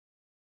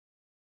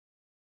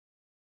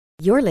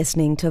You're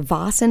listening to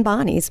Voss and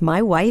Bonnie's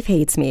My Wife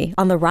Hates Me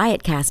on the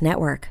Riotcast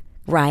Network.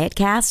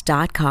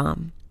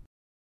 Riotcast.com.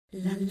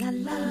 La la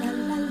la la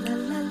la la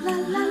la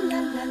la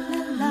la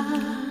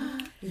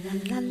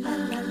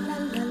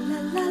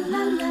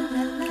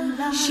la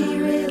la. She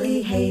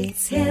really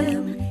hates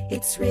him,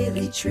 it's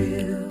really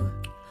true.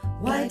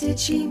 Why did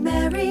she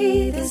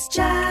marry this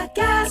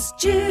jackass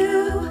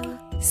Jew?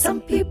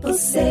 Some people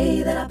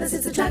say that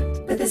opposites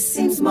attract, but this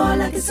seems more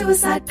like a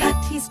suicide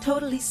pact. He's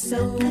totally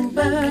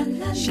sober,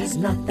 she's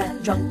not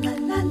that drunk.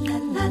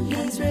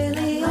 He's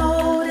really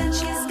old and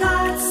she's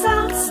got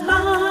some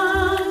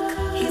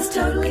spunk. He's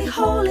totally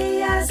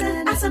holy as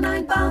an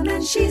asinine bomb,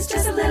 and she's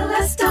just a little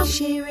less dumb.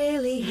 She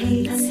really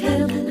hates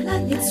him,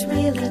 it's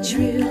really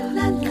true.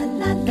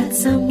 But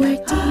somewhere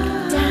deep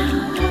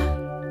down,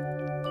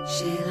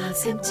 she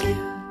loves him too.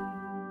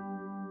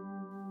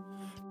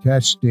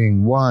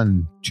 Testing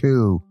 1,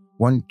 2,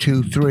 1,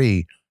 2,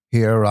 3.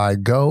 Here I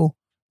go.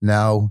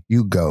 Now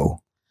you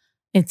go.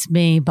 It's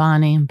me,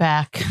 Bonnie. I'm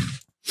back.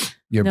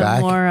 You're no back?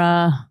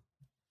 More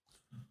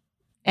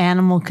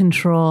animal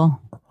control,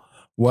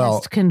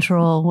 pest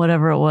control,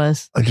 whatever it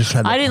was. I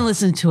didn't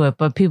listen to it,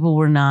 but people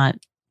were not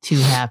too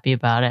happy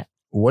about it.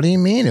 What do you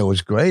mean? It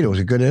was great. It was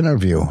a good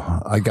interview.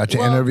 I got to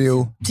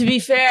interview. To be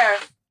fair,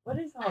 what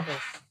is all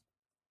this?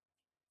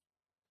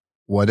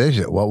 What is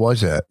it? What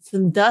was it?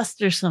 Some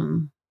dust or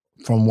something.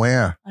 From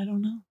where? I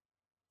don't know.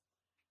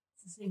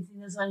 It's the same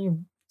thing that's on your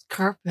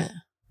carpet.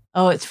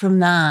 Oh, it's from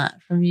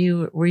that. From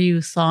you. Were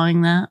you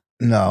sawing that?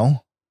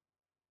 No.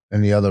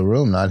 In the other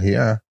room, not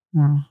here.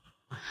 Hmm.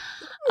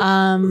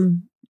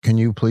 Can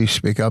you please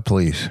speak up,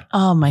 please?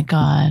 Oh my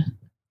God.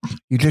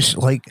 You just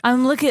like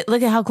look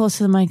at how close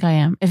to the mic I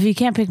am. If you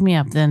can't pick me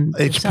up, then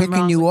it's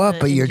picking you up,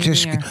 but you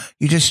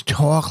just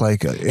talk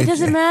like it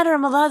doesn't matter.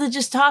 I'm allowed to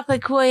just talk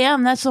like who I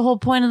am. That's the whole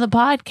point of the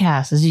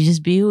podcast, is you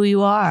just be who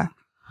you are.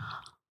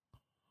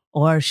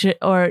 Or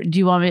do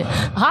you want me?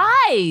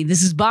 Hi,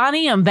 this is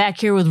Bonnie. I'm back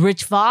here with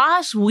Rich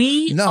Voss.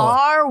 We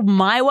are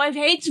My Wife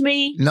Hates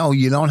Me. No,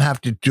 you don't have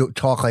to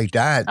talk like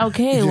that.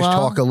 Okay, you just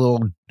talk a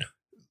little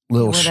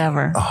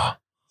whatever.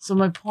 So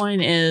my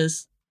point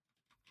is,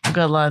 I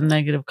got a lot of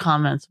negative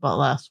comments about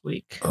last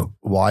week.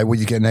 Why would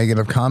you get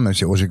negative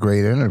comments? It was a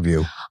great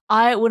interview.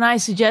 When I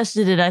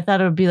suggested it, I thought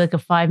it would be like a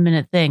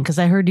 5-minute thing because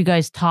I heard you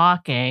guys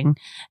talking,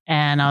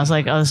 and I was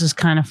like, "Oh, this is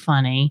kind of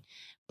funny,"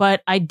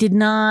 but I did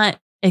not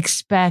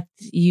expect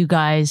you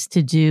guys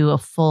to do a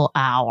full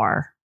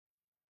hour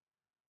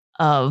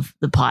of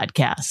the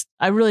podcast.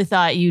 I really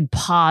thought you'd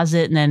pause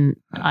it and then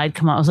I'd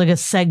come out. It was like a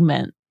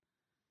segment.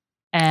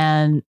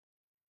 And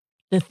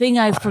the thing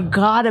I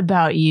forgot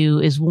about you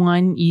is,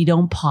 one, you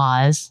don't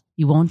pause.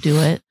 You won't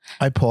do it.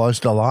 I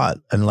paused a lot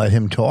and let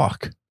him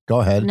talk.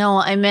 Go ahead.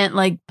 No, I meant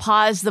like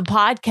pause the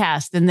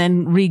podcast and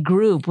then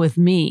regroup with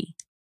me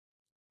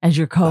as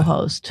your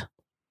co-host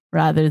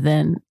rather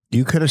than...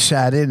 You could have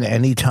sat in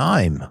any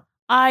time.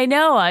 I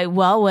know.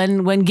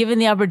 When given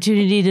the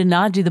opportunity to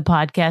not do the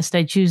podcast,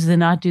 I choose to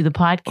not do the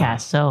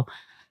podcast. So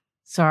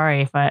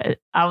sorry if I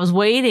was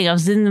waiting. I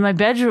was in my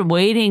bedroom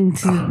waiting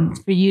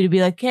for you to be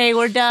like, "Hey,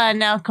 we're done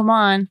now. Come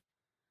on."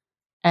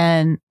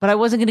 But I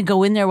wasn't going to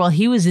go in there while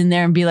he was in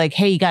there and be like,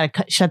 "Hey, you got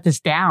to shut this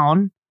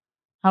down."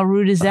 How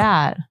rude is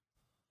that?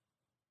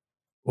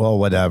 Well,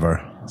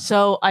 whatever.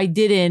 So I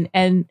didn't.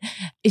 And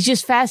it's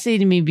just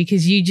fascinating to me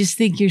because you just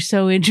think you're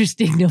so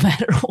interesting no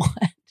matter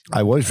what.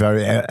 I was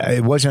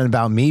it wasn't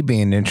about me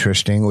being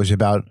interesting. It was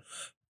about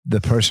the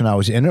person I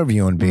was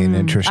interviewing being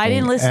interesting. I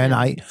didn't listen. And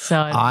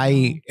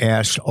I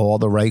asked all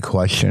the right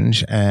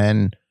questions.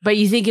 But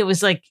you think it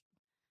was like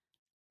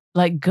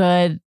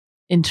good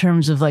in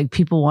terms of like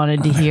people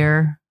wanted to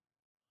hear?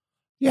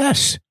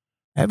 Yes.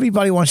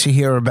 Everybody wants to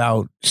hear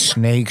about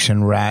snakes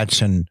and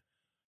rats and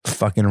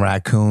fucking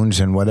raccoons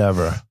and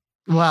whatever.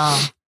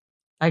 Well,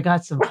 I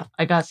got some.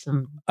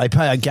 I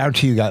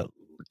guarantee you got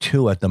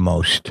 2 at the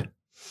most.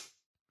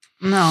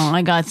 No,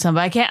 I got some,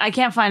 but I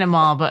can't find them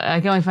all, but I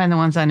can only find the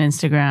ones on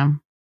Instagram.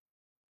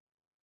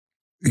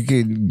 You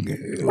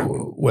could,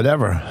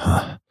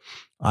 whatever.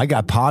 I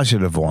got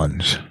positive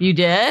ones. You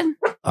did?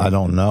 I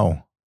don't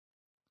know.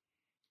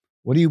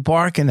 What are you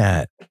barking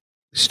at?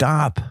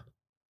 Stop.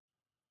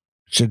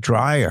 It's a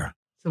dryer.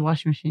 It's a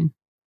washing machine.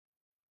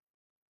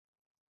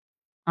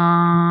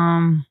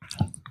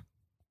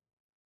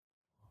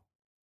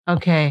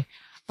 Okay.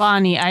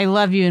 Bonnie, I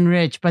love you and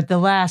Rich, but the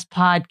last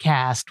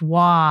podcast,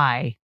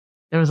 why?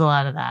 There was a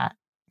lot of that.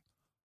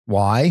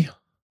 Why?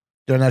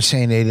 They're not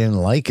saying they didn't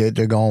like it.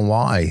 They're going,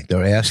 why?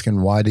 They're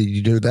asking, why did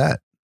you do that?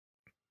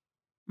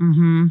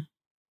 Mm-hmm.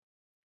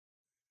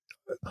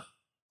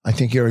 I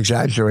think you're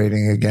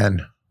exaggerating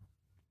again.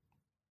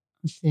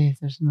 Let's see if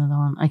there's another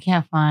one. I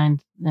can't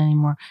find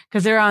anymore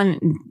because they're on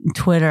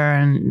Twitter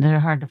and they're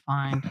hard to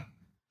find.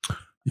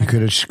 You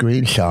could have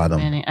screenshot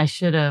them. I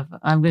should have.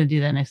 I'm going to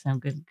do that next time.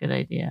 Good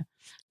idea.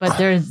 But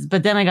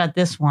then I got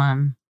this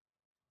one.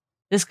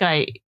 This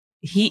guy,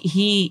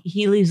 he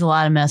leaves a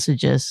lot of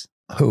messages.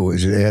 Who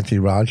is it? Anthony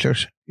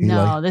Rogers?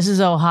 This is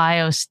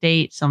Ohio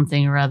State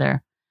something or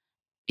other.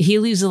 he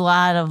leaves a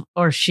lot of,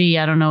 or she,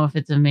 I don't know if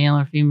it's a male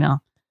or female,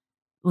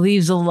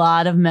 leaves a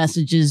lot of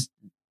messages.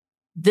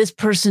 This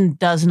person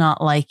does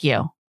not like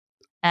you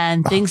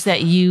and thinks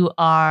that you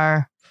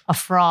are a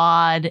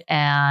fraud.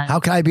 And how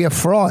can I be a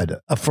fraud?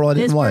 A fraud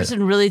this in what?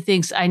 person really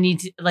thinks I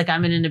need to, like,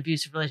 I'm in an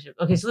abusive relationship.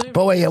 Okay, so let me.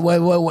 But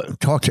wait.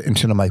 Talk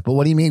into the mic. But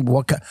what do you mean?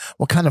 What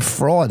kind of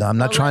fraud? I'm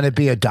not trying to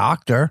be a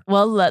doctor.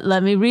 Well,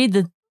 let me read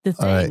the thing.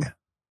 All right.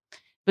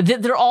 But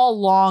they're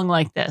all long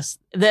like this.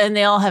 Then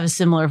they all have a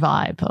similar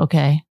vibe.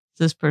 Okay,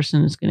 this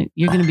person is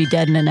you're gonna be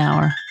dead in an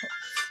hour.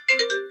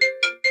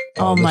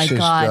 Oh my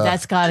God,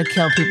 that's got to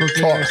kill people's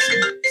ears.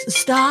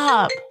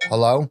 Stop.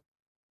 Hello?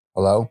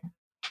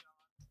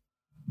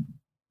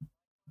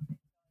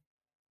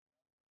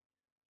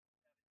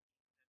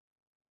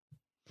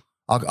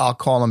 I'll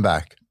call him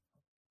back.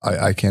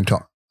 I can't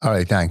talk. All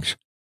right, thanks.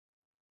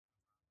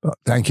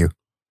 Thank you.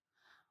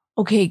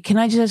 Okay, can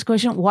I just ask a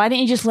question? Why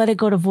didn't you just let it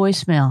go to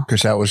voicemail?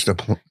 Because that was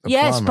the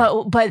yes,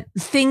 plumber. but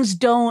things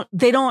don't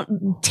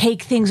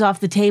take things off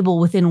the table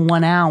within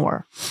 1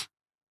 hour.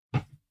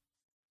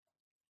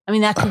 I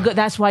mean, that could go,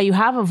 that's why you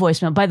have a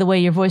voicemail. By the way,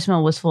 your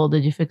voicemail was full.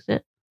 Did you fix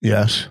it?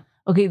 Yes.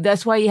 Okay,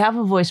 that's why you have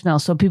a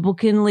voicemail, so people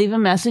can leave a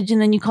message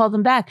and then you call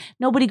them back.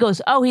 Nobody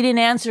goes, oh, he didn't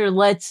answer.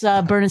 Let's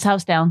burn his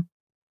house down.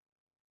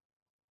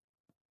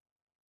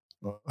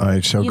 All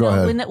right, so go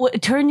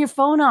ahead. Turn your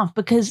phone off,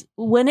 because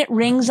when it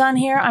rings on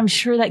here, I'm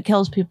sure that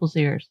kills people's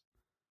ears.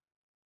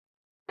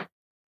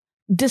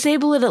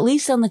 Disable it at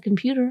least on the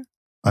computer.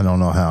 I don't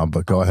know how,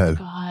 but go ahead.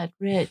 God,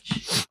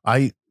 Rich.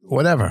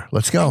 Whatever.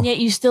 Let's go. And yet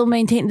you still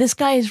maintain this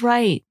guy is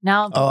right.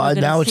 Now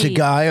it's a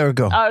guy or a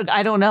girl?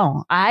 I don't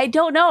know. I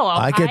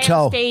could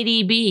tell. Ohio State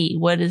EB.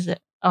 What is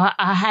it?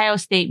 Ohio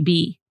State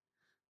B.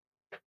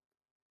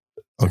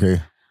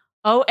 Okay.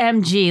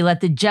 OMG, let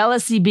the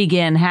jealousy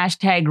begin.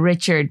 #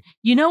 Richard.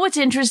 You know what's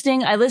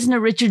interesting? I listened to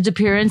Richard's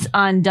appearance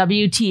on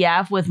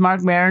WTF with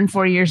Mark Maron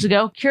 4 years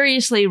ago.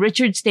 Curiously,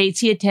 Richard states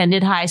he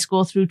attended high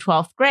school through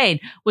 12th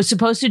grade, was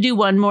supposed to do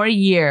one more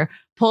year,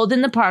 pulled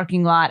in the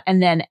parking lot,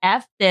 and then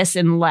F this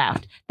and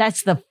left.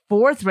 That's the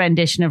 4th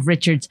rendition of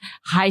Richard's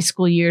high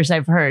school years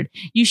I've heard.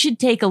 You should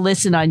take a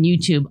listen on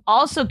YouTube.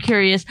 Also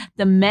curious,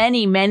 the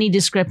many, many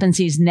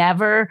discrepancies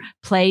never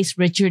place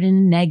Richard in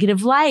a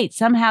negative light.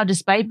 Somehow,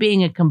 despite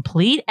being a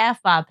complete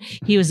F-up,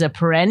 he was a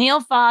perennial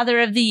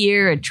father of the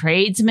year, a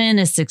tradesman,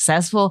 a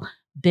successful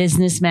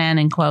businessman,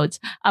 in quotes,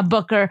 a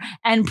booker,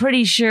 and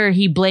pretty sure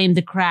he blamed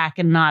the crack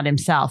and not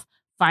himself.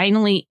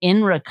 Finally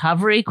in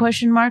recovery, ?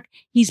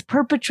 He's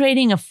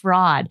perpetrating a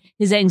fraud.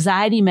 His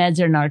anxiety meds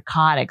are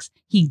narcotics.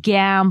 He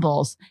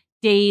gambles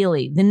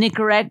daily. The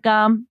Nicorette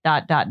gum, ...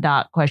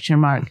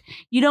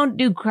 You don't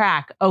do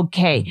crack.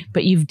 Okay.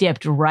 But you've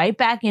dipped right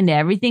back into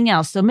everything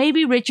else. So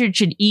maybe Richard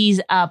should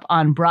ease up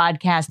on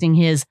broadcasting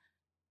his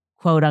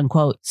quote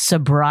unquote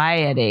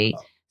sobriety.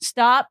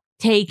 Stop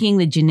taking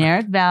the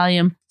generic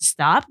Valium,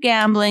 stop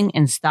gambling,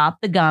 and stop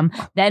the gum,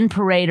 then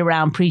parade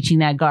around preaching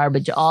that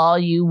garbage all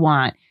you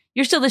want.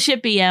 You're still the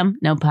shit, BM.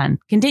 No pun.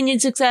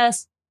 Continued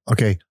success.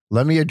 Okay,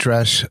 let me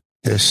address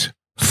this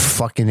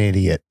fucking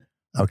idiot.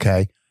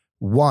 Okay.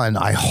 One,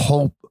 I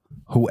hope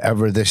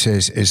whoever this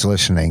is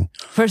listening.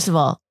 First of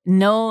all,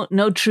 no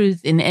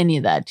truth in any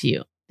of that to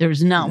you.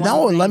 There's not one.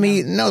 I'll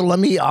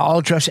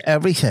address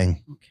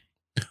everything.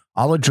 Okay.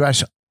 I'll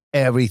address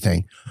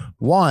everything.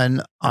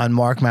 One, on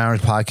Mark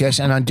Maron's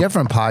podcast and on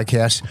different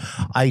podcasts,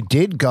 I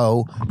did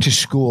go to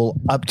school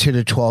up to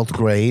the 12th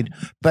grade,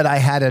 but I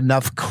had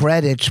enough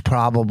credits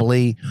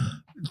probably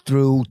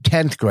through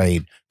 10th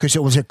grade because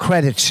it was a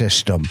credit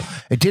system.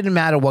 It didn't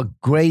matter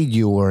what grade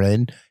you were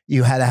in.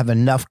 You had to have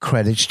enough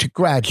credits to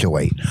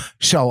graduate.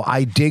 So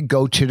I did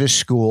go to the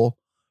school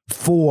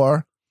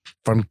from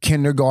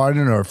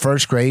kindergarten or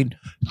first grade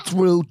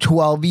through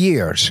 12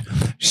 years.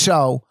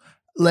 So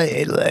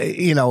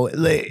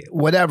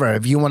whatever.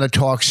 If you want to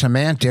talk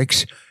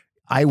semantics,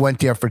 I went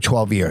there for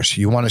 12 years.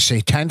 You want to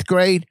say 10th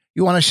grade?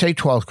 You want to say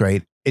 12th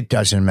grade? It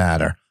doesn't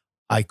matter.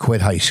 I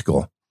quit high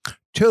school.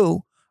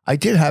 2, I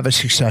did have a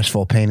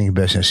successful painting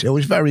business. It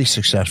was very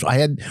successful. I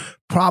had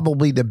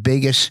probably the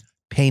biggest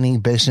painting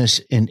business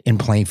in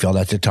Plainfield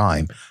at the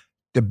time.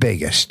 The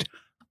biggest.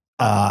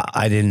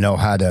 I didn't know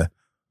how to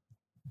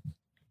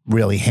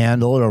really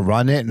handle it or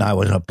run it. And I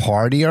was a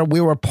partier. We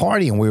were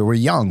partying. We were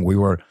young. We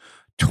were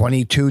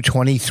 22,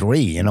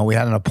 23. We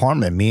had an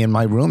apartment, me and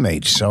my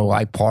roommates. So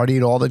I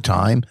partied all the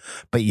time,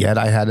 but yet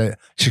I had a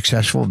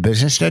successful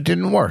business that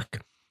didn't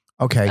work.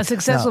 Okay. A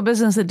successful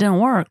business that didn't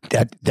work.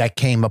 That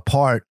came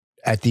apart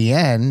at the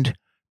end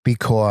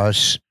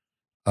because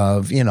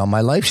of,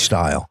 my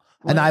lifestyle.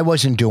 And I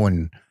wasn't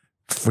doing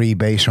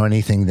freebase or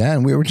anything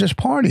then. We were just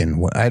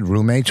partying. I had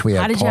roommates. We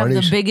had parties. How did you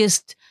have the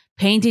biggest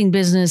painting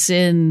business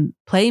in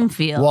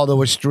Plainfield? Well, there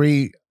was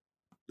 3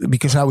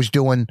 because I was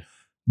doing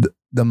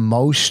the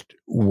most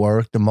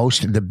work,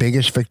 the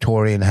biggest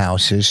Victorian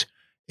houses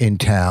in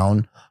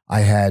town.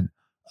 I had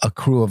a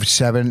crew of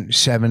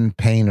seven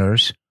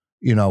painters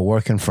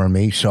working for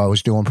me. So I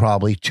was doing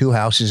probably 2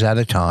 houses at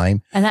a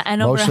time. And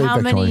over Mostly how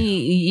Victorian. many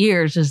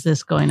years is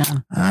this going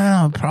on? I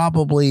don't know,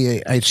 probably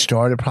it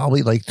started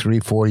probably like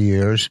 3-4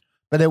 years,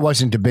 but it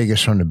wasn't the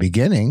biggest from the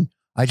beginning.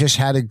 I just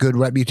had a good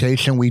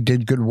reputation. We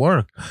did good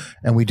work,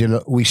 and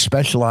we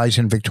specialize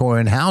in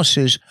Victorian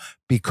houses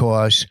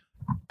because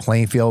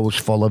Plainfield was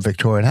full of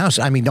Victorian houses.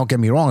 I mean, don't get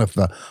me wrong. If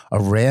a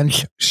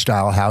ranch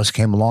style house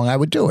came along, I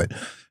would do it.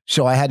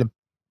 So I had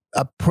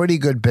a pretty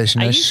good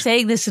business. Are you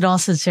saying this in all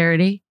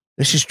sincerity?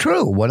 This is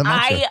true. What am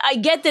I saying? I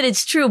get that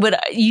it's true,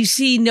 but you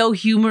see no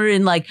humor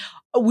in like,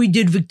 we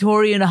did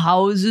Victorian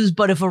houses,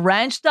 but if a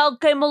ranch style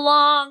came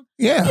along,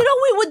 Yeah.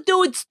 we would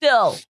do it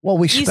still. Well,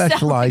 we You sound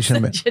specialize like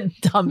in it. such a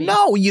dummy.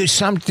 No,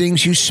 some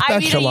things you I mean,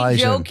 are specialize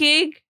you in.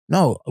 joking?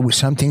 No,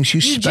 some things you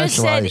You specialize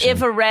just said in.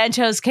 if a ranch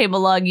house came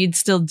along, you'd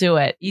still do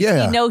it. You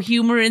Yeah. see no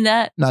humor in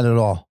that? Not at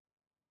all.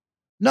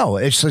 No,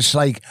 it's just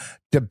like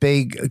the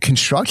big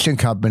construction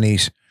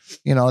companies.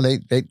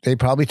 They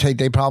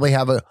probably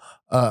have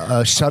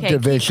a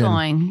subdivision.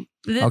 Okay, keep going.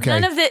 Okay.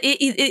 None of the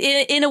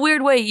in a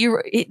weird way.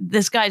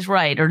 This guy's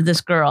right or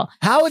this girl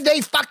How are they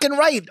fucking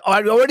right?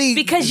 I already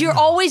because you're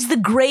always the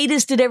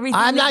greatest at everything.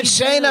 I'm that not you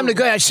saying do. I'm the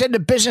greatest. I said the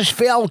business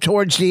failed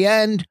towards the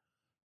end.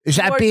 Is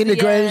that Towards being the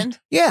the greatest? end.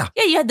 Yeah.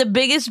 Yeah, you had the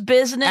biggest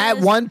business At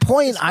one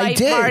point, I despite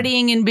did.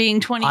 partying and being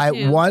 22.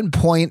 At one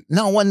point,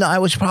 when I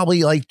was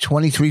probably like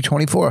 23,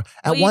 24.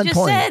 At Well, one you just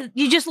point. said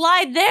you just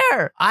lied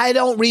there. I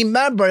don't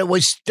remember. It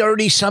was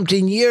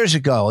 30-something years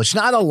ago. It's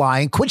not a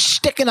line. Quit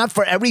sticking up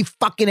for every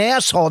fucking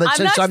asshole that I'm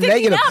says not something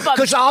sticking negative. up. I'm-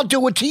 Because I'll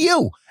do it to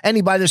you.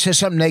 Anybody that says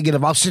something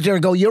negative, I'll sit there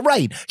and go, you're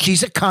right.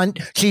 She's a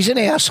cunt. She's an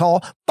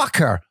asshole. Fuck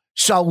her.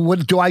 So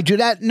do I do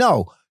that?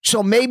 No.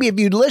 So maybe if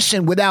you'd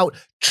listen without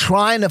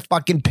trying to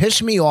fucking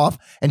piss me off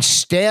and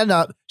stand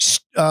up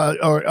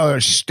or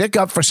stick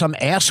up for some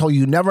asshole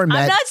you never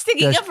met. I'm not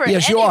sticking Yes, up for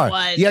yes, anyone. you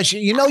are. Yes,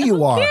 you know you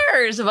Who are.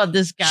 cares about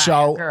this guy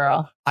So- or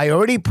girl? I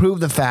already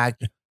proved the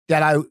fact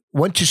that I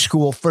went to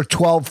school for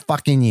 12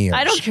 fucking years.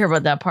 I don't care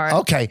about that part.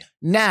 Okay,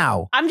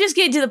 now I'm just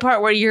getting to the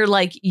part where you're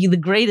the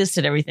greatest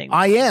at everything.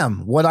 I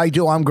am. What I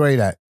do, I'm great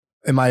at.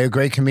 Am I a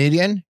great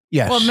comedian?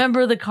 Yes. Well,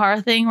 remember the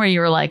car thing where you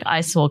were like, I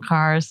sold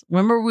cars?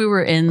 Remember we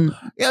were in...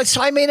 Yeah, so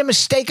I made a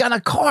mistake on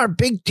a car.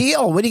 Big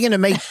deal. What are you going to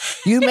make?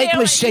 You make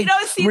mistakes. You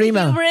don't see the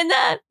humor in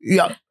that?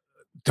 Yeah.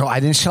 So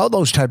I didn't sell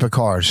those type of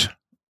cars.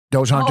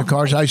 Those aren't the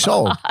cars I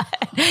sold.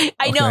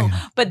 I know,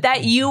 but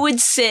that you would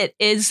sit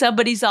in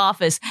somebody's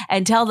office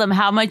and tell them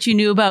how much you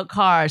knew about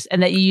cars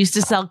and that you used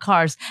to sell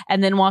cars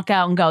and then walk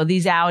out and go,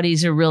 these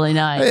Audis are really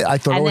nice. Hey, I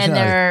thought it and was then nice.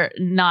 they're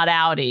not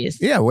Audis.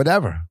 Yeah,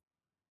 whatever.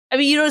 I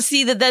mean, you don't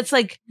see that that's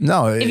like,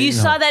 No. if you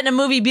saw that in a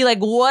movie, you'd be like,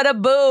 what a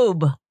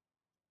boob.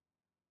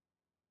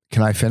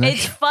 Can I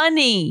finish? It's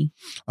funny.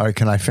 All right,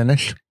 can I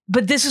finish?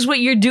 But this is what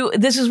you do.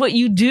 This is what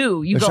you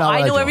do. You It's go, not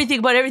what I I know do. everything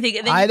about everything.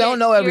 And then I you don't get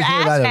know everything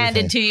your about ass handed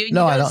everything. to you. And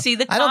No, you I don't don't. see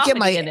the I don't get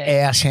my comedy in it.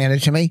 ass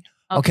handed to me.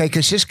 Okay,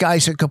 because this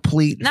guy's a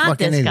complete Not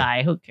fucking this idiot.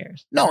 guy. Who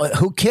cares? No,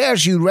 who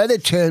cares? You read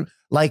it to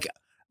like.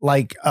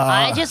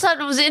 I just thought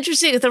it was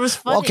interesting. That was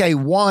funny. Okay,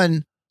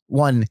 one.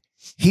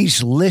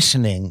 He's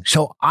listening,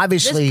 so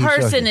obviously This he's-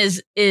 person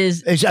is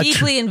Is that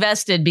deeply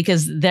invested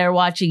because they're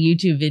watching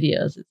YouTube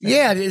videos.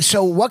 Yeah.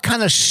 So what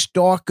kind of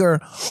stalker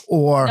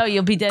or No,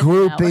 you'll be dead. in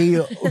an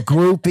hour.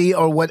 groupie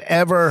or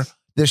whatever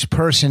this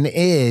person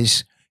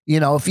is,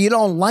 if you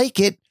don't like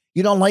it,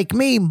 you don't like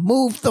me,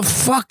 move the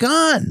fuck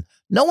on.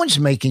 No one's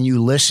making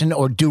you listen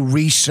or do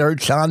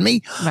research on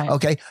me. Right.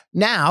 Okay.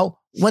 Now,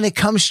 when it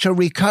comes to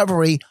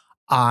recovery,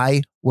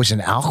 I was an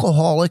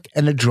alcoholic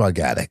and a drug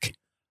addict.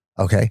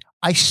 Okay.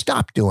 I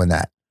stopped doing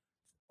that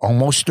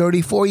almost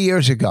 34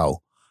 years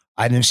ago.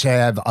 I didn't say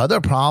I have other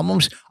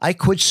problems. I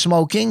quit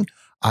smoking.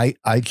 I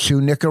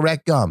chew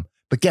Nicorette gum.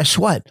 But guess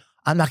what?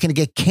 I'm not going to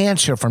get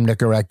cancer from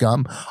Nicorette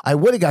gum. I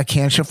would have got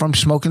cancer from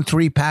smoking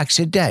 3 packs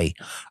a day.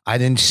 I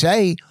didn't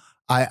say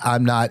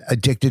I'm not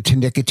addicted to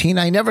nicotine.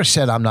 I never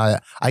said I'm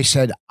not. I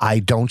said I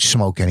don't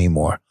smoke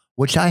anymore,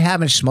 which I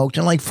haven't smoked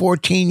in like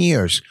 14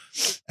 years,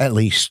 at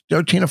least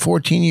 13 or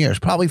 14 years,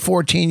 probably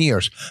 14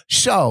 years.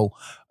 So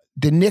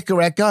the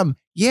Nicorette gum,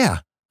 yeah,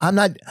 I'm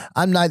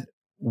not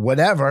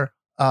whatever,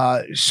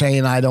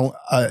 saying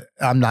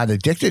I'm not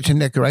addicted to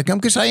Nicorette gum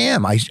because I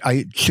am.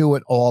 I chew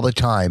it all the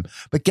time.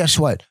 But guess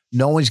what?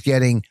 No one's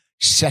getting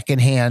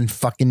secondhand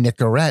fucking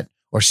Nicorette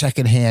or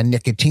secondhand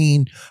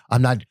nicotine.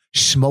 I'm not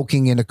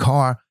smoking in a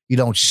car. You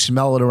don't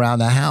smell it around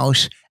the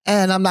house.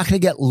 And I'm not going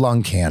to get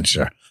lung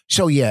cancer.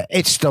 So yeah,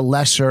 it's the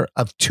lesser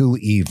of two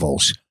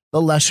evils.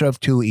 The lesser of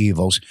two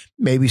evils.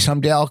 Maybe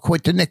someday I'll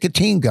quit the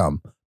nicotine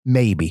gum.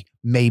 Maybe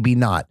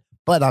not.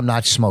 But I'm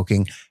not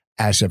smoking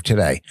as of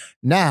today.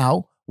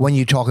 Now, when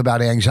you talk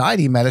about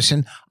anxiety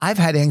medicine, I've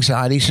had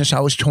anxiety since I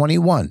was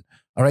 21.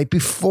 All right,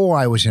 before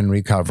I was in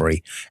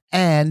recovery.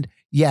 And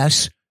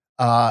yes,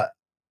 I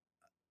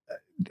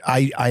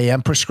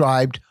am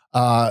prescribed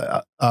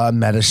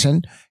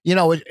medicine.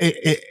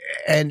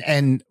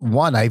 And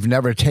one I've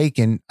never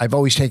taken. I've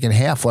always taken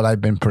half what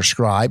I've been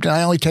prescribed, and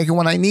I only take it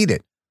when I need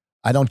it.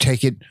 I don't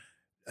take it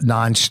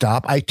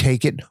nonstop. I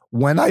take it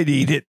when I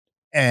need it.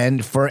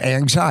 and for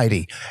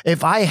anxiety.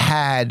 If I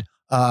had,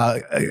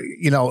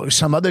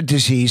 some other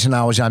disease and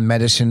I was on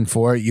medicine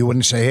for it, you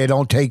wouldn't say, hey,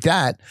 don't take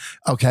that.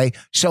 Okay.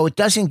 So it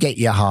doesn't get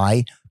you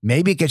high.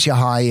 Maybe it gets you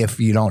high if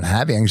you don't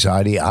have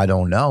anxiety. I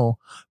don't know.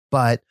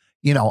 But,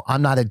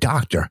 I'm not a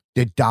doctor.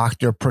 The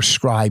doctor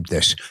prescribed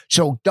this.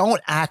 So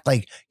don't act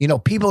like,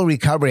 people in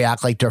recovery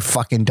act like they're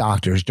fucking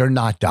doctors. They're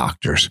not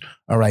doctors.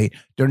 All right.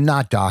 They're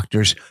not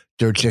doctors.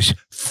 They're just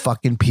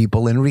fucking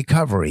people in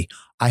recovery.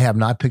 I have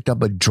not picked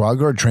up a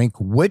drug or a drink,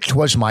 which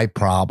was my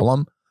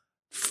problem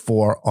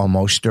for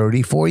almost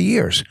 34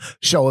 years.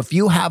 So if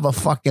you have a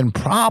fucking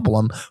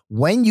problem,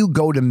 when you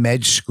go to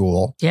med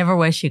school. Do you ever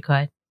wish you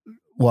could?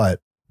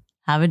 What?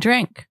 Have a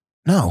drink.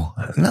 No,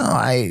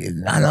 I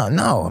don't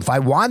know. If I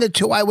wanted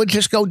to, I would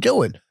just go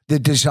do it. The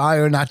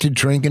desire not to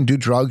drink and do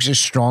drugs is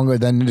stronger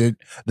than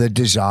the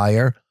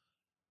desire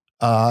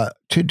to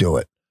do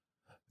it.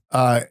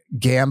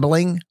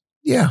 Gambling,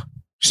 yeah.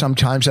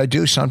 Sometimes I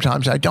do,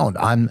 sometimes I don't.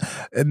 I'm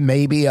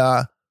maybe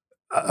I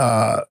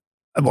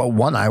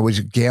was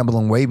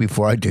gambling way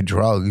before I did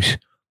drugs,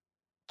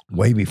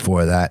 way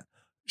before that.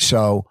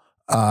 So,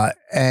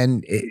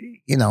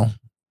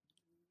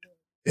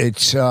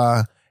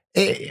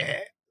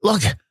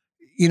 look,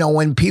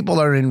 when people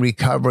are in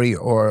recovery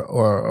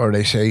or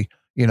they say,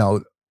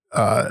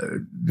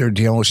 they're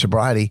dealing with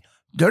sobriety,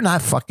 they're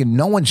not fucking,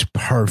 no one's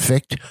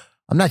perfect.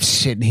 I'm not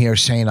sitting here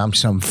saying I'm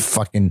some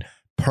fucking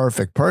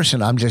perfect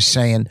person. I'm just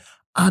saying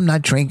I'm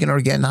not drinking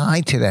or getting high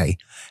today.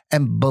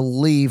 And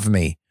believe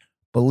me,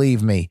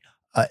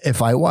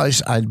 if I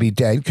was, I'd be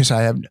dead because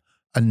I have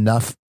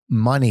enough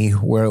money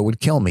where it would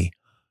kill me.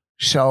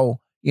 So,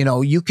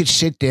 you could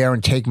sit there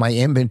and take my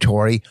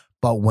inventory,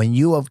 but when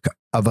you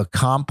have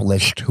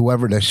accomplished,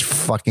 whoever this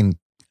fucking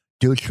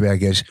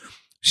douchebag is,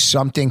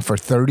 something for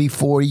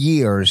 34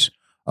 years,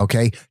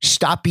 okay?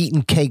 Stop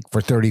eating cake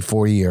for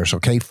 34 years,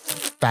 okay?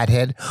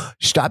 Fathead.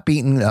 Stop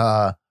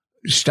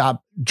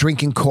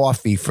drinking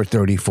coffee for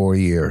 34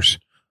 years,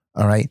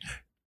 all right?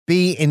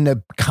 Be in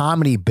the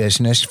comedy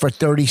business for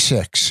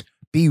 36.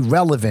 Be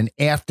relevant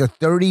after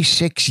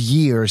 36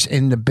 years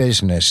in the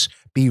business.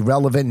 Be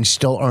relevant and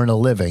still earn a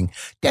living.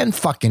 Then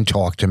fucking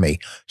talk to me.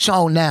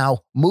 So now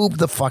move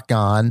the fuck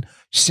on.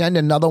 Send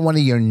another one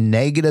of your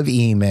negative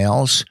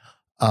emails.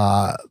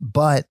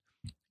 But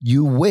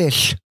you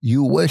wish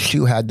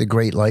you had the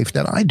great life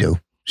that I do.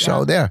 So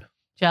Yeah. there.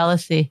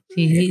 Jealousy.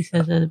 See, he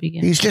says at the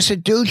beginning. He's just a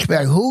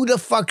douchebag. Who the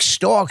fuck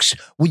stalks?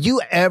 Would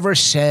you ever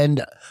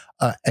send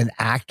an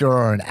actor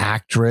or an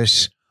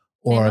actress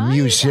or a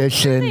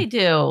musician? They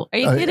do. Are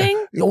you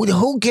kidding?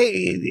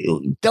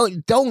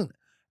 Don't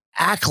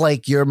act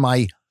like you're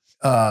my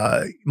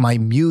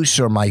muse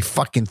or my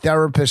fucking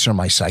therapist or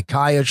my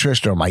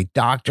psychiatrist or my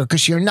doctor,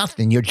 because you're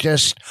nothing. You're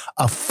just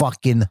a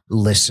fucking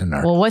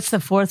listener. Well, what's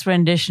the fourth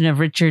rendition of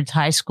Richard's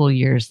high school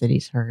years that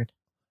he's heard?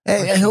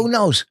 Hey, who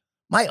knows?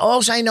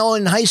 All I know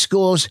in high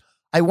school is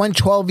I went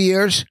 12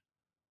 years.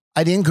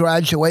 I didn't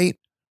graduate.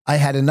 I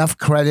had enough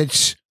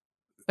credits.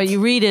 But you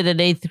read it at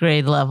 8th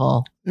grade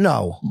level.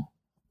 No.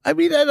 I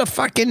read at a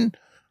fucking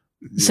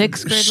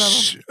 6th grade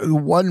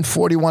level?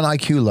 141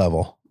 IQ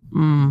level.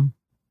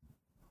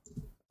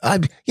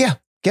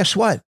 Guess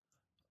what?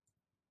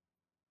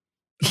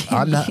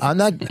 I'm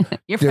not.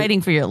 You're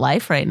fighting for your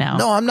life right now.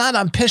 No, I'm not.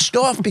 I'm pissed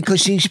off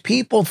because these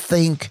people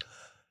think,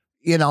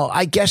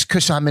 I guess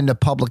because I'm in the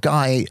public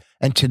eye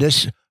and to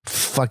this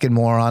fucking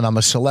moron, I'm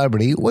a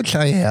celebrity, which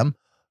I am.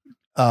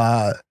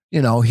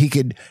 He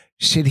could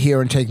sit here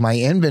and take my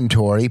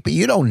inventory, but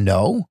you don't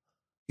know.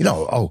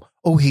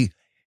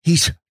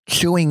 He's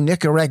chewing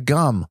Nicorette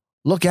gum.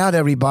 Look out,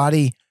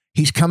 everybody.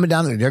 He's coming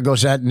down there. There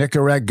goes that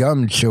Nicorette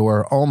gum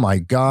chewer. Oh, my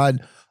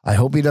God. I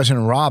hope he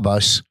doesn't rob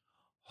us.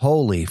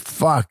 Holy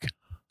fuck.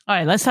 All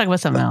right, let's talk about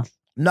something else.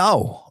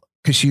 No,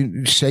 because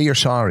you say you're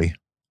sorry.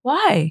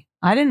 Why?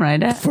 I didn't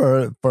write it.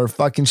 For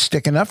fucking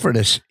sticking up for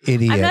this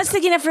idiot. I'm not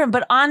sticking up for him,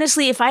 but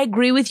honestly, if I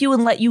agree with you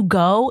and let you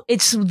go,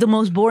 it's the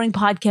most boring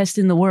podcast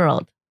in the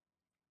world.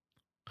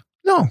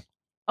 No.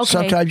 Okay.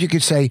 Sometimes you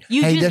could say,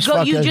 you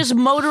just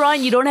motor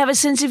on. You don't have a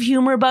sense of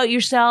humor about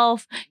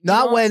yourself.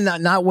 Not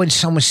when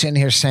someone's sitting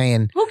here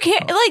saying, who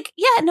cares?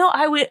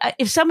 I would.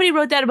 If somebody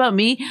wrote that about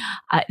me,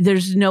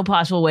 there's no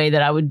possible way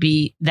that I would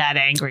be that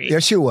angry.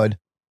 Yes, you would.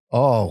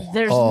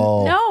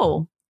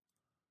 No.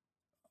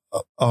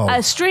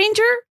 A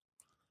stranger?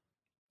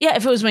 Yeah,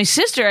 if it was my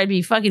sister, I'd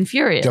be fucking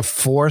furious. The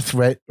fourth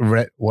what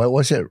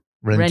was it?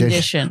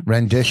 Rendition.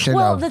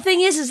 Well, the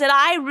thing is that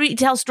I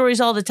tell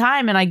stories all the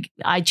time, and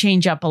I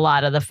change up a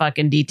lot of the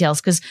fucking details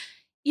because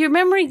your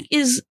memory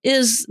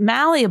is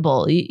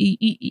malleable.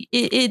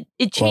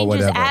 It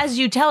changes as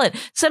you tell it.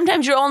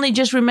 Sometimes you're only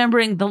just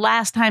remembering the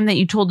last time that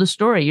you told the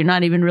story. You're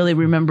not even really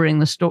remembering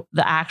the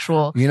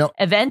actual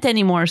event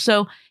anymore.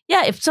 So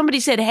yeah, if somebody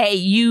said, "Hey,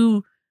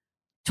 you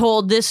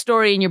told this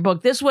story in your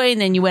book this way,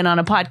 and then you went on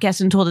a podcast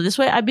and told it this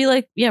way," I'd be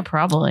like, "Yeah,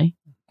 probably."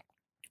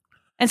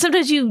 And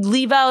sometimes you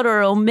leave out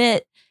or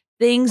omit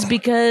things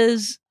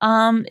because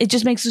it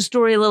just makes the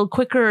story a little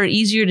quicker or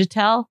easier to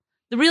tell.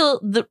 The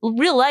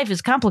real life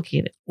is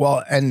complicated.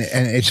 Well, and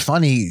it's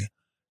funny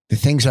the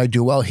things I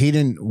do well. He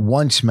didn't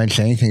once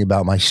mention anything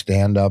about my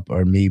stand-up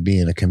or me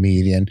being a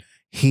comedian.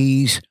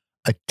 He's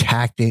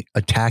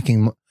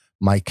attacking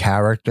my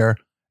character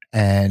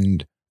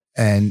and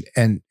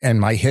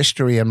my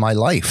history and my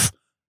life.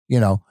 You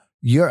know,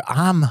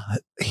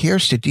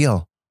 here's the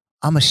deal.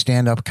 I'm a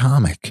stand-up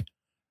comic.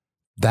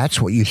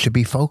 That's what you should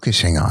be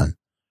focusing on.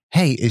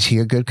 Hey, is he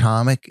a good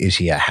comic? Is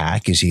he a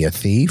hack? Is he a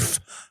thief?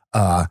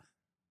 Well,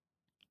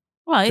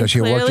 he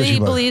clearly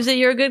believes that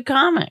you're a good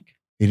comic.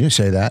 He didn't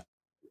say that.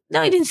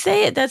 No, he didn't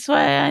say it. That's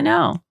why I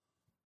know.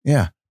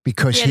 Yeah,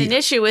 because if he had an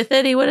issue with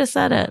it, he would have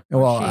said it.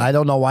 Well, I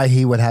don't know why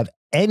he would have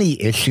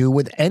any issue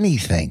with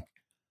anything.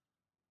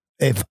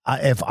 If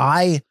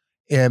I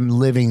am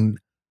living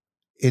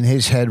in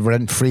his head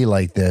rent-free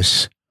like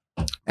this,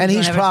 and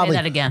he's probably...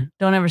 Say that again.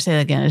 Don't ever say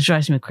that again. It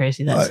drives me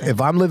crazy. If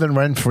I'm living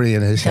rent-free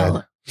in his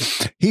head...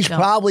 He's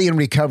probably in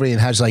recovery and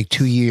has like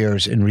 2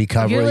 years in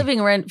recovery. If you're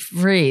living rent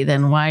free,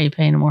 then why are you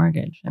paying a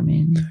mortgage? I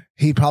mean,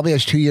 he probably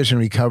has 2 years in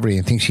recovery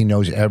and thinks he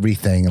knows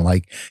everything. And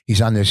like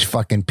he's on this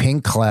fucking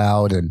pink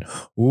cloud and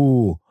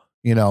a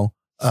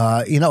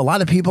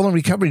lot of people in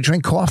recovery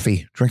drink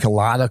a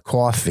lot of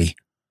coffee.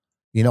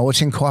 You know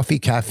what's in coffee?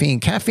 Caffeine.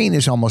 Caffeine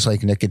is almost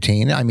like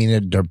nicotine. I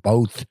mean, they're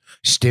both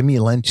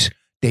stimulants.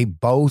 They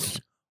both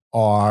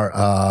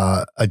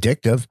are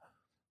addictive.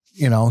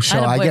 You know, so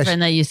I had a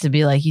boyfriend that used to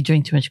be like, you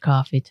drink too much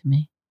coffee to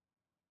me.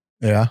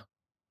 Yeah.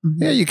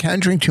 Mm-hmm. Yeah, you can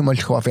drink too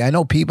much coffee. I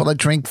know people that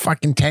drink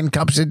fucking 10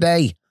 cups a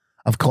day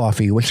of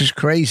coffee, which is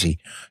crazy.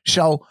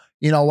 So,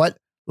 you know what?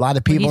 A lot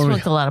of people... He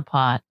smoked a lot of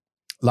pot.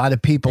 A lot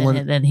of people...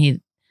 And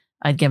then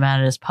I'd get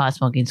mad at his pot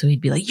smoking, so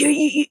he'd be like,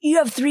 you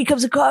have 3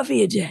 cups of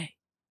coffee a day.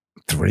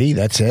 3?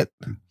 That's it?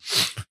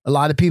 A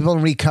lot of people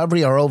in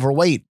recovery are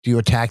overweight. Do you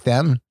attack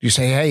them? Do you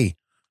say, hey...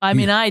 I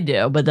mean, I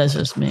do, but that's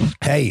just me.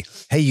 Hey,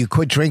 you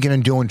quit drinking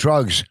and doing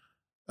drugs.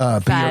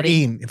 But you're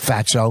eating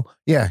fatso.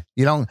 Yeah,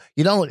 you don't,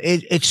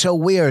 it's so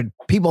weird.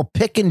 People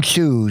pick and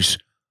choose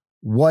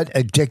what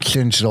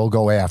addictions they'll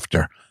go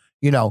after.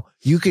 You know,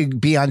 you could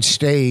be on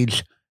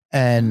stage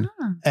and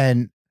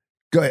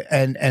go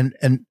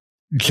and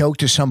joke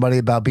to somebody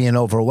about being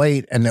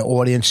overweight and the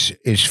audience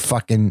is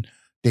fucking,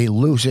 they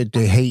lose it.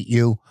 They hate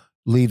you.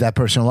 Leave that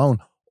person alone.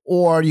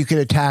 Or you could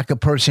attack a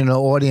person in the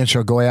audience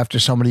or go after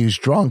somebody who's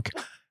drunk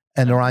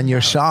and they're on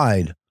your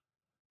side,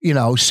 you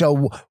know.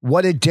 So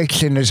what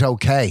addiction is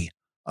okay?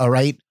 All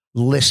right,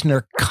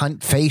 listener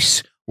cunt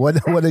face.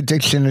 What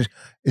addiction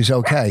is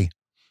okay?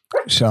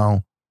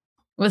 So,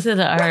 was it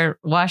our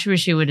washing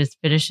machine when it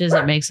finishes?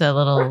 It makes a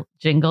little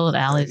jingle and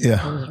Allie's loses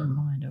her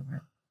mind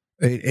over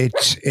it.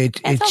 It's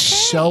okay.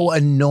 So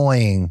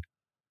annoying.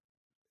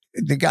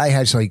 The guy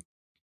has like,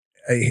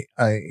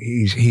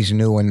 he's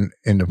new in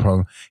the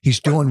program. He's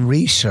doing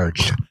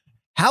research.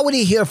 How would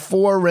he hear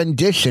 4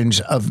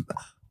 renditions of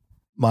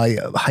my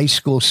high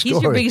school story?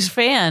 He's your biggest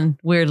fan,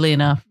 weirdly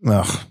enough.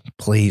 Oh,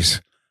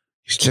 please.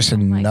 He's just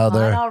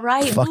another. God, all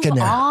right, fucking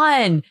move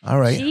on. All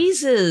right.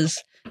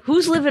 Jesus.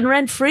 Who's living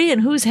rent free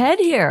and whose head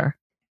here?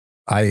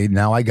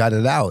 Now I got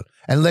it out.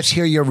 And let's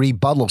hear your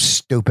rebuttal,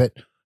 stupid.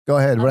 Go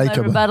ahead. Right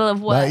to rebuttal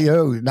of what?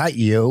 Not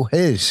you.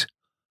 His.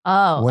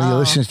 Oh. When he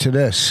listens to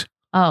this.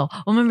 Oh,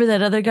 remember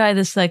that other guy,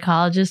 the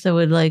psychologist that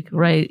would like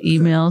write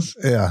emails?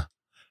 Yeah.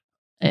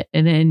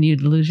 And then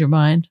you'd lose your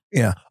mind?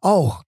 Yeah.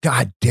 Oh,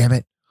 God damn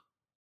it.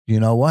 You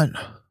know what?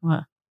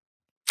 What?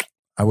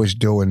 I was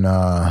doing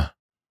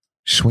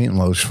Sweet and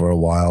Lows for a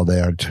while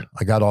there.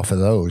 I got off of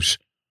those.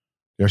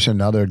 There's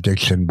another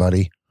addiction,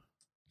 buddy.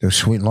 Those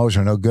Sweet and Lows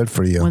are no good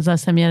for you. When's the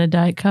last time you had a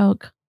Diet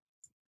Coke?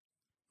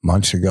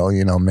 Months ago.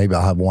 You know, maybe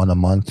I'll have one a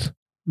month.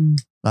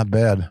 Not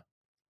bad.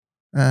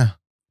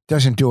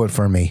 Doesn't do it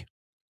for me.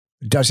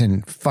 It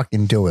doesn't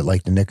fucking do it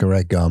like the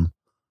Nicorette gum.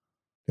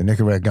 The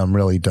Nicorette gum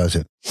really does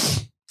it.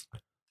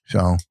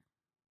 So,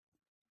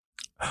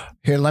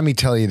 here, let me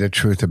tell you the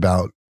truth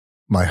about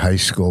my high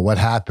school. What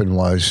happened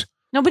was...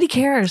 Nobody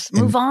cares.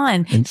 Move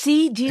on. Do you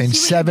see what you're doing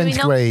 7th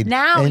grade.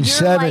 Now in you're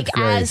 7th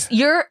grade.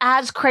 You're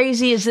as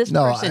crazy as this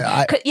person.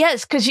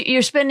 Yes, because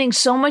you're spending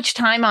so much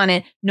time on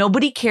it.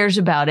 Nobody cares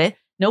about it.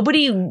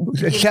 Nobody...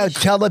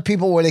 Tell the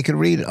people where they could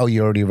read it. Oh,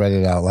 you already read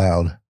it out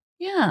loud.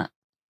 Yeah.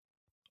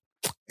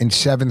 In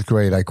 7th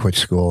grade, I quit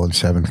school in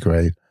 7th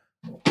grade.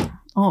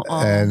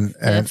 And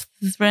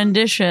fifth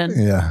rendition.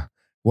 Yeah.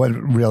 What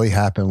really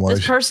happened was...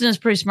 This person is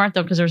pretty smart,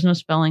 though, because there's no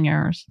spelling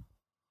errors.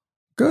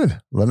 Good.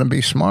 Let him be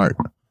smart.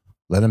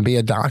 Let him be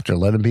a doctor.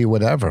 Let him be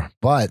whatever.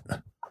 But,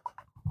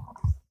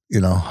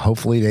 you know,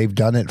 hopefully they've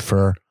done it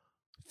for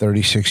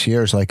 36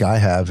 years like I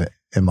have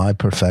in my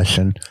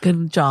profession.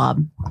 Good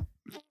job.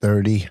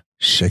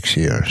 36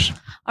 years.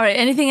 All right.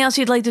 Anything else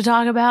you'd like to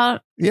talk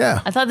about?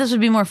 Yeah. I thought this would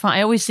be more fun.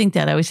 I always think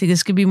that. I always think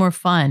this could be more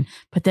fun.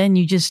 But then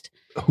you just...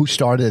 Who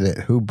started it?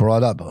 Who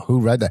brought up?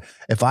 Who read that?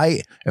 If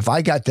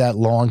I got that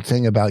long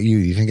thing about you,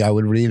 you think I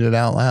would read it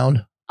out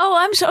loud? Oh,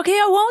 I'm so okay.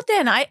 I won't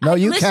then.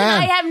 Listen,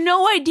 can. I have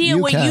no idea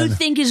what you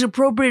think is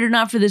appropriate or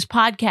not for this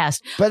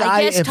podcast. But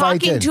I guess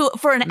talking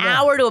for an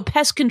hour to a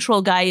pest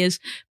control guy is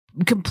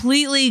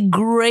completely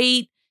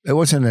great. It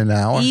wasn't an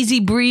hour. Easy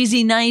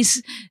breezy,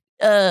 nice.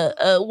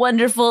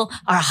 wonderful,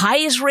 our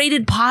highest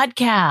rated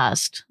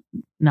podcast.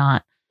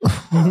 Not. Do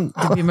you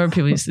remember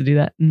people used to do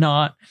that?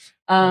 Not.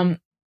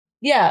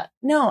 Yeah.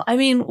 No, I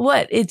mean,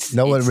 what? It's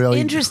really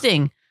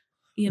interesting.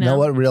 You know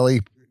what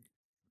really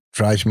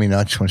drives me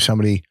nuts when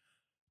somebody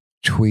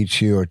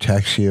tweets you or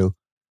texts you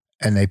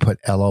and they put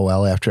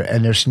LOL after it,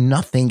 and there's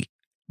nothing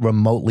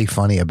remotely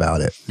funny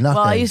about it. Nothing.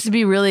 Well, I used to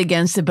be really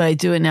against it, but I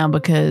do it now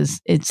because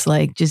it's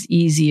like just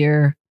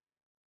easier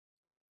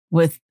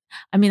I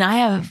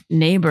have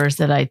neighbors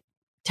that I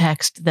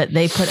text that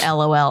they put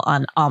LOL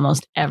on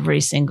almost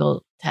every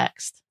single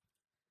text.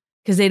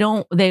 Because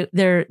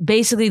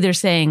they're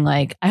saying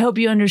like, I hope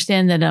you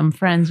understand that I'm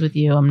friends with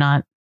you. I'm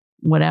not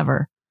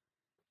whatever.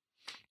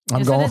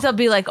 Sometimes they'll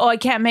be like, oh, I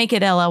can't make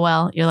it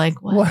LOL. You're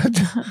like,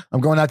 what? I'm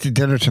going out to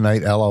dinner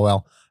tonight,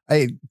 LOL.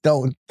 Hey,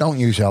 don't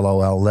use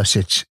LOL unless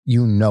it's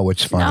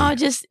it's funny. No,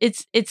 just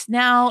it's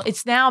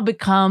now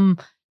become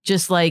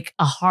just like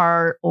a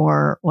heart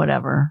or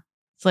whatever.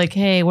 It's like,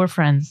 hey, we're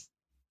friends.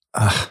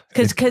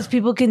 Because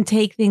people can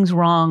take things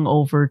wrong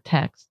over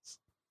texts.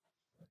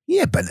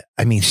 Yeah, but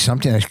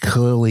something that's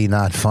clearly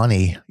not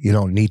funny, you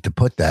don't need to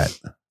put that.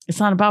 It's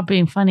not about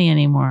being funny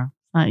anymore.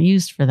 It's not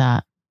used for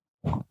that.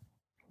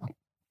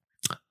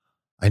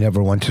 I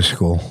never went to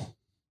school.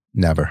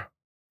 Never.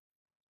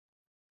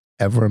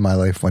 Ever in my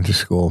life went to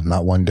school.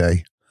 Not one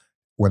day.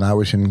 When I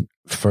was in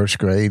first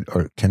grade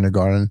or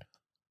kindergarten,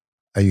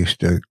 I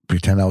used to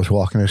pretend I was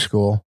walking to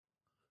school,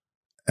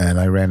 and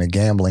I ran a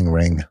gambling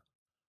ring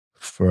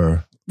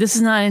for... This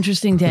is not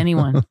interesting to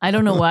anyone. I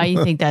don't know why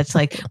you think that's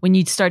like when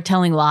you start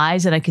telling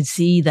lies, and I could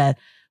see that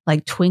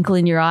like twinkle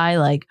in your eye,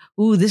 like,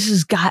 ooh, this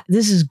is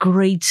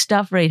great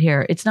stuff right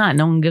here. It's not.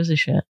 No one gives a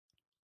shit.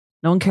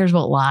 No one cares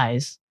about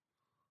lies.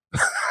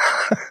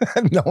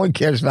 No one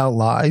cares about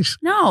lies.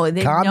 No,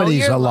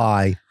 comedy's a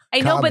lie.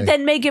 I know, but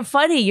then make it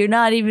funny. You're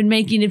not even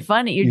making it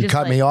funny. You just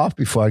cut me off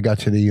before I got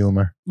to the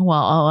humor.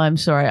 Well, I'm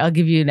sorry. I'll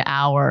give you an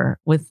hour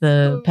with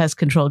the pest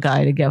control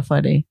guy to get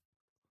funny.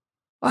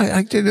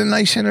 I did a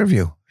nice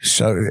interview.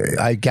 So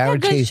I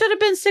guarantee it should have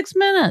been 6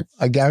 minutes.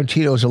 I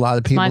guarantee there was a lot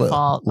of people my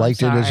fault. that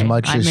liked it as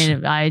much as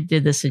I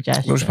did the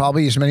suggestion. There was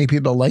probably as many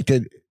people that liked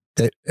it.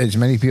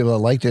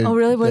 Oh,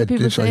 really? What did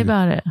people say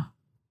about it?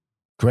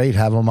 Great,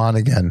 have them on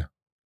again.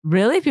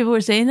 Really? People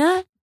were saying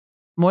that?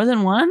 More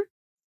than one?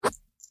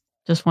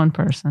 Just one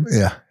person.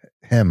 Yeah,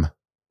 him.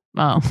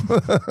 Oh.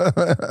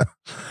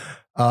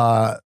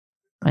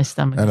 My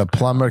stomach. And a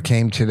plumber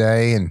came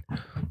today, and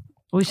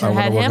we should have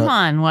had him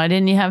on. Why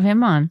didn't you have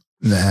him on?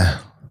 Nah.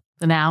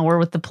 An hour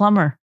with the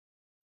plumber.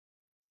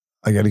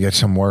 I got to get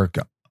some work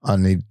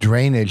on the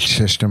drainage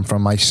system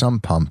from my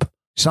sump pump.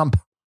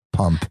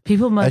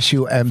 People must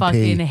SUMP.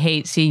 fucking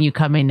hate seeing you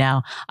coming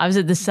now. I was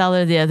at the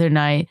cellar the other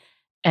night,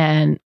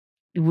 and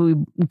we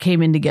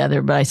came in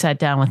together, but I sat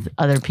down with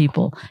other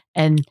people,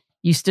 and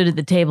you stood at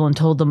the table and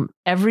told them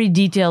every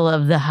detail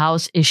of the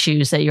house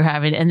issues that you're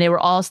having, and they were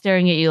all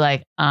staring at you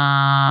like,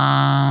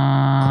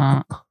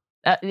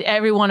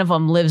 every one of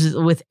them lives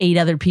with 8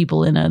 other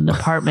people in an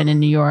apartment in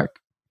New York.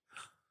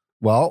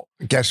 Well,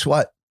 guess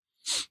what?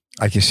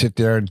 I can sit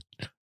there and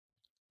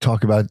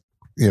talk about,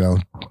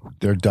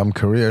 their dumb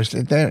careers.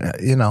 I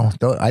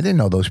didn't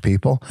know those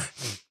people.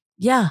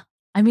 Yeah.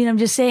 I'm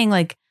just saying,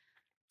 like,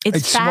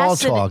 it's small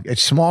talk.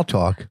 It's small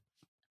talk.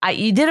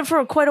 You did it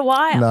for quite a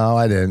while. No,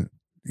 I didn't.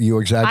 You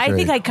exaggerated. I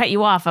think I cut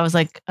you off. I was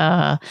like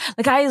I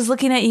was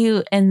looking at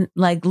you and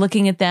like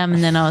looking at them.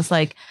 And then I was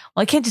like,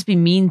 well, I can't just be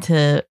mean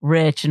to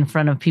Rich in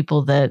front of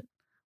people that,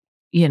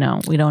 we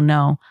don't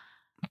know.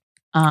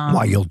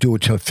 Why, you'll do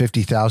it to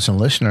 50,000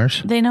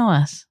 listeners. They know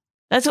us.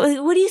 What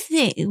do you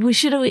think?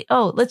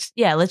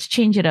 Let's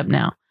change it up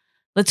now.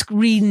 Let's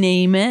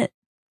rename it.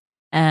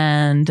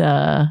 And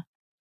I'll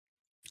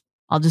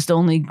just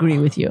only agree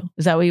with you.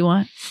 Is that what you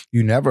want?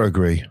 You never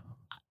agree.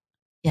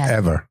 Yeah.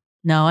 Ever.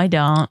 No, I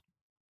don't.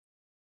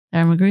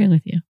 I'm agreeing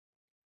with you.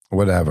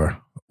 Whatever.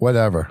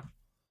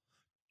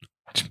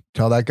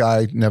 Tell that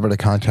guy never to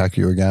contact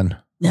you again.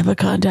 Never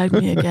contact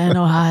me again,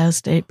 Ohio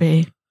State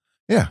B.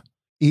 Yeah.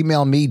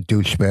 Email me,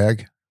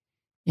 douchebag.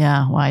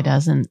 Yeah. Why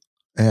doesn't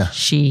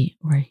she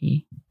or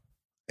he?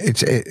 Why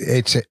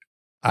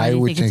do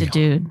you think it's a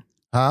dude?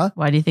 Huh?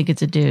 Why do you think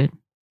it's a dude?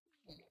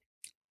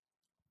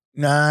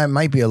 Nah, it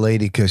might be a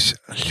lady because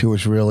she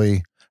was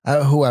really,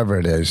 whoever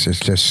it is, it's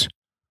just,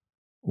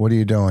 what are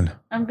you doing?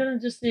 I'm going to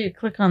just see you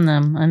click on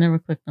them. I never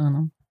clicked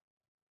on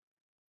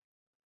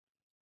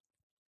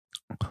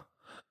them.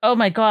 Oh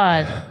my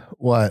God.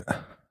 What?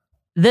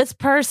 This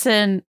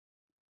person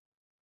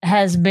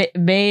has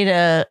made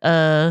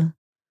an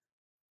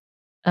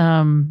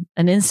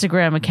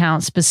Instagram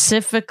account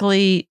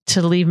specifically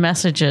to leave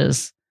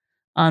messages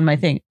on my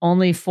thing.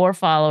 Only 4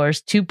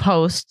 followers, 2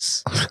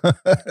 posts.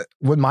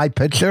 With my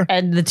picture?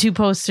 And the 2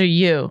 posts are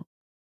you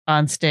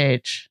on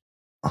stage.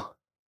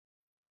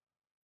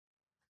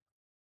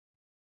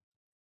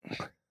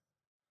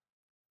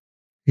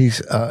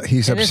 He's Okay,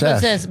 this one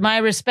obsessed. says, my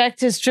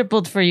respect has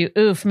tripled for you.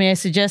 Oof. May I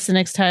suggest the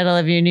next title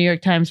of your New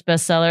York Times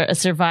bestseller, A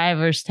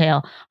Survivor's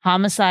Tale,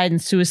 Homicide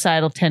and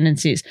Suicidal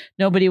Tendencies.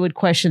 Nobody would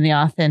question the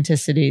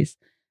authenticities.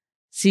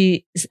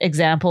 See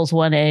examples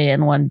 1A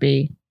and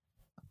 1B.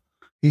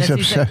 He's That's-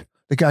 obsessed.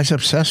 The guy's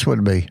obsessed with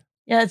me.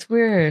 Yeah, it's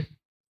weird.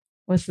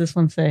 What's this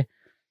one say?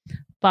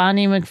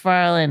 Bonnie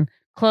McFarlane,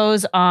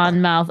 close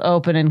on, mouth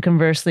open, and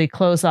conversely,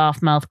 close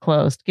off, mouth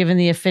closed. Given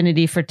the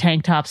affinity for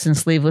tank tops and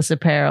sleeveless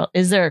apparel,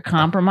 is there a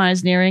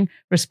compromise nearing?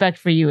 Respect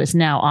for you is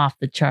now off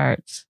the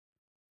charts.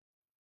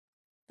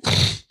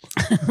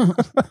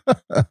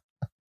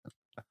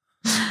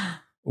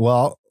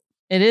 Well,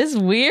 It is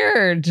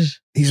weird.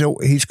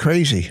 he's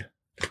crazy.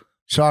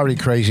 Sorry,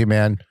 crazy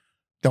man.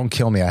 Don't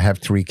kill me. I have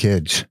 3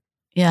 kids.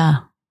 Yeah.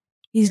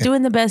 He's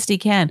doing the best he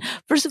can.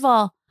 First of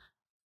all,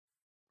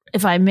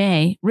 if I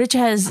may, Rich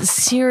has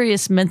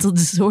serious mental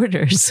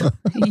disorders.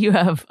 You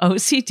have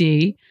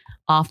OCD,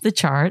 off the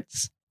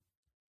charts,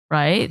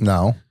 right?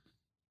 No.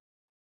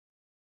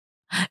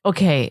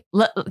 Okay.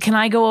 Can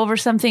I go over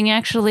something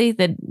actually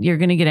that you're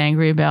going to get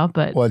angry about?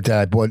 But What,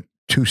 Dad? What,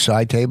 2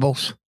 side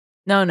tables?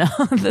 no,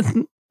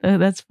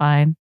 that's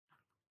fine.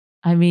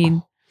 I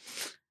mean,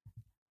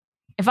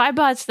 if I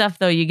bought stuff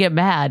though, you get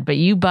mad, but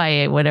you buy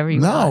it whatever you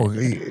No, want.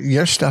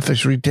 your stuff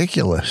is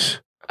ridiculous.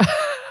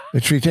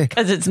 It's ridiculous.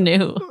 Because it's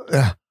new.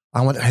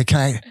 I want. Hey,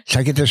 can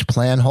I get this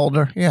plan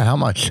holder? Yeah, how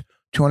much?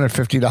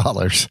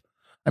 $250.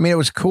 I mean, it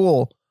was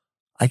cool.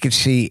 I could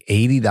see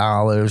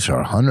 $80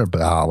 or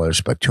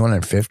 $100, but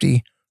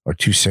 $250 or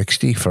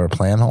 $260 for a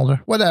plan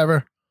holder,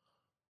 whatever.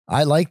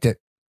 I liked it.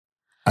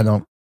 I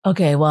don't.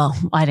 Okay, well,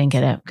 I didn't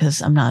get it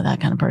because I'm not that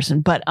kind of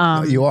person. But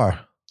You are.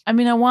 I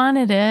mean, I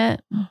wanted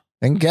it.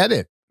 Then get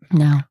it.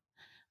 No.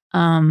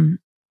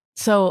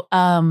 So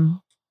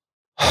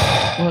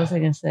what was I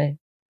going to say?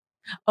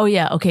 Oh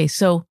yeah. Okay.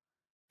 So a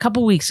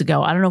couple weeks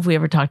ago, I don't know if we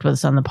ever talked about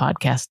this on the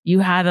podcast. You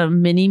had a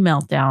mini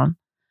meltdown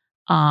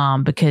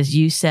because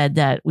you said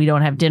that we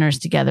don't have dinners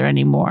together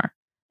anymore,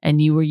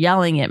 and you were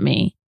yelling at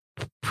me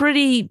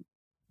pretty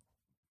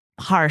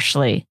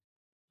harshly.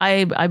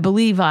 I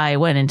believe I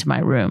went into my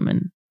room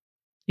and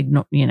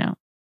ignored,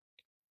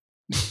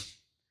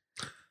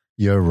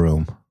 Your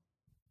room.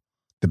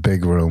 The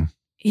big room.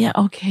 Yeah.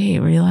 Okay.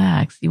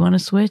 Relax. You want to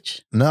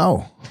switch?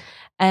 No.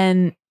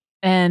 But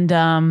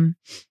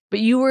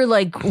you were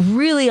like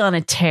really on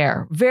a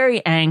tear,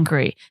 very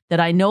angry that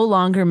I no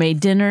longer made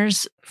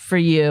dinners for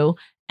you.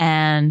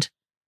 And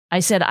I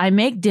said, I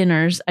make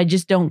dinners. I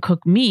just don't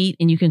cook meat,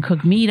 and you can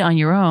cook meat on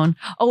your own.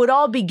 Oh, it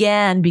all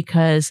began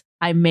because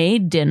I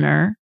made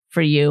dinner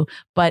for you,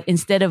 but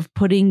instead of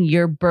putting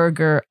your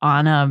burger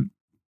on a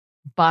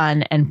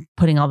bun and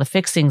putting all the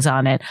fixings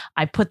on it,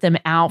 I put them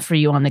out for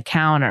you on the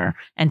counter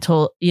and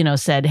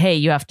said, hey,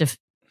 you have to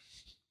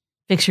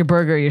fix your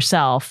burger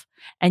yourself.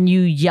 And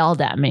you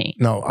yelled at me.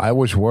 No, I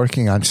was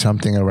working on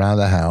something around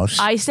the house.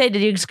 I said,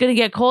 it's going to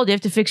get cold. You have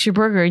to fix your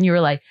burger. And you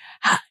were like,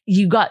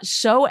 you got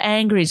so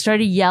angry,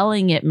 started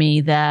yelling at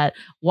me that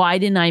why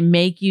didn't I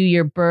make you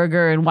your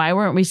burger? And why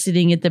weren't we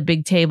sitting at the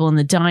big table in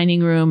the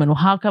dining room? And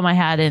how come I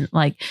hadn't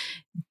and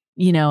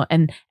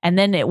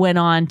then it went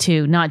on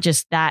to not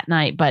just that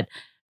night, but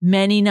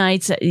many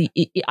nights.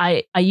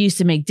 I used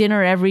to make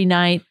dinner every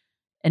night,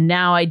 and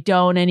now I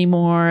don't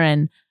anymore.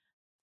 And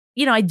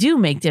I do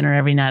make dinner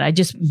every night. I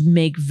just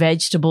make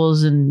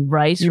vegetables and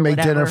rice. You or make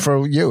whatever. dinner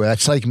for you.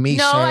 That's like me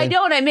No, saying. I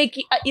don't. I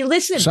make.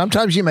 Listen.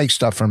 Sometimes you make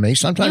stuff for me.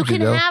 Sometimes you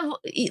do.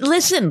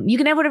 Listen. You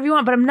can have whatever you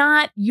want, but I'm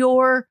not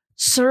your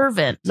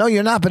servant. No,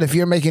 you're not. But if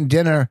you're making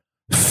dinner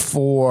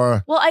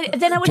for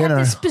then I would have dinner.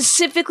 to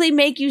specifically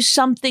make you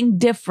something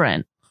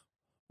different.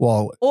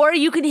 Well, Or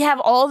you could have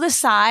all the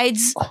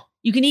sides.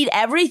 You can eat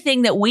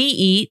everything that we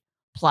eat.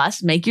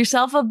 Plus, make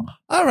yourself a.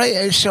 all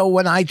right. So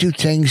when I do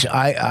things,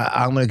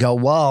 I'm going to go,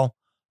 well,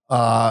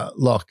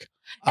 look.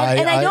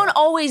 I don't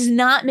always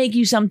not make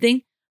you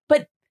something,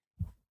 but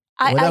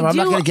whatever. I'm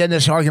not going to get in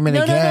this argument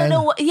again.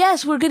 No.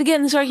 Yes, we're going to get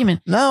in this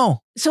argument.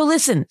 No. So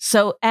listen.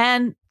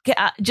 And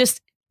just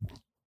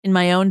in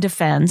my own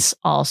defense,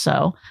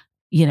 also,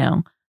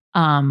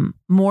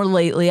 more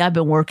lately, I've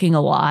been working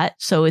a lot,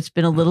 so it's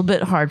been a little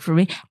bit hard for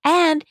me.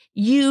 And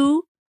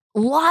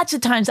lots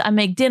of times I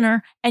make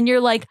dinner and you're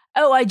like,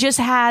 oh, I just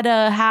had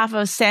half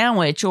a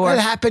sandwich, or It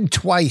happened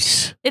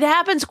twice. it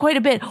happens quite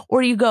a bit.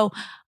 Or you go,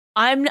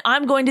 I'm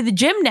going to the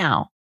gym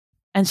now.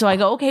 And so I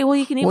go, okay, well,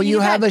 you can eat. Well, you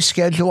have a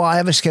schedule. I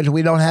have a schedule.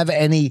 We don't have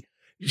any.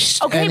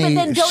 Okay, but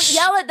then don't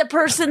yell at the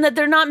person that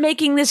they're not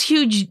making this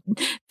huge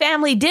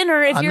family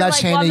dinner if I'm you're not like,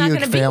 saying well, I'm a not huge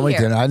going to be family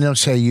here. dinner. I don't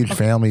say a huge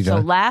family So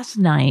dinner. last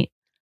night,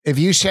 If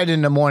you said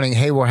in the morning,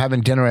 hey, we're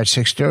having dinner at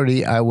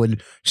 6:30, I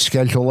would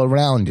schedule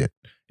around it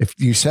if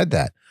you said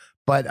that.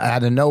 But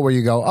out of nowhere,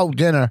 you go, oh,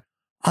 dinner.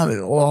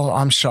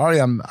 I'm sorry.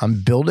 I'm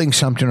building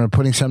something or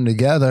putting something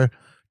together.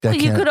 That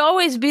you could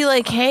always be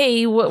like,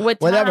 hey, what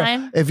whatever.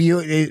 time? If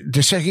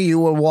the second you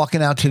were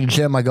walking out to the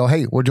gym, I go,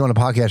 hey, we're doing a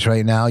podcast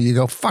right now. You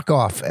go, fuck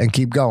off and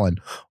keep going.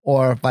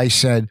 Or if I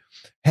said,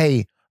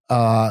 hey,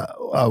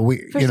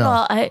 First of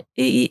all,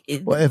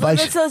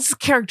 let's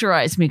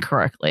characterize me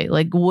correctly.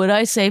 Like, would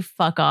I say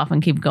fuck off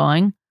and keep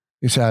going?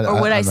 You said, or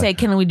would I say,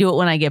 can we do it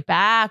when I get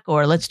back?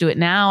 Or let's do it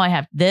now. I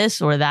have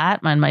this or that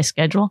on my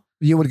schedule.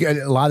 You would get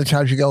a lot of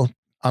times you go,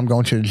 I'm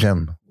going to the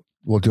gym.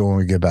 We'll do it when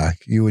we get back.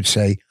 You wouldn't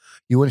say,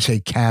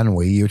 can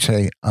we? You would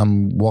say,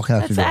 I'm walking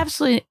out the door. That's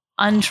absolutely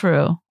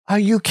untrue. Are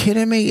you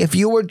kidding me? If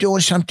you were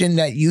doing something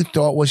that you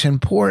thought was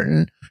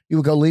important, you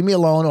would go, leave me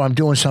alone, or I'm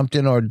doing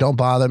something, or don't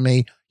bother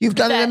me. You've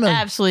done it.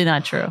 Absolutely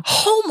not true.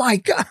 Oh my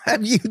God!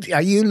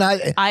 Are you not?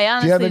 I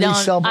honestly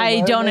don't.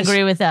 I don't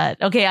agree with that.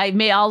 Okay,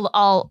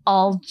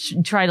 I'll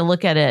try to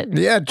look at it.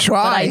 Yeah,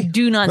 try. But I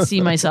do not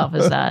see myself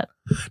as that.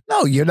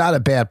 No, you're not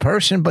a bad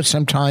person, but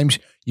sometimes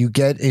you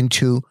get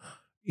into,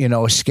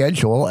 a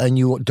schedule, and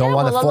you don't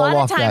want to fall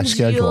off that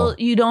schedule.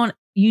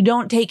 You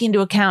don't take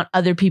into account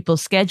other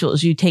people's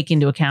schedules. You take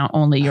into account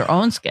only your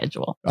own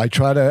schedule. I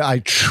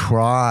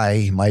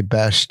try my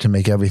best to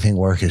make everything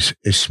work as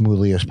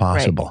smoothly as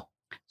possible. Right.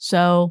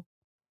 So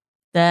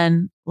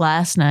then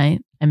last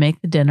night I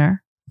make the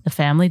dinner, the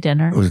family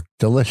dinner. It was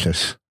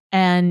delicious.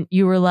 And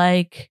you were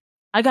like,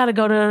 I got to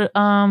go to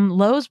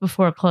Lowe's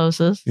before it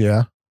closes.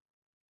 Yeah.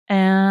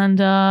 And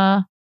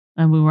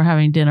we were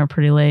having dinner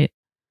pretty late.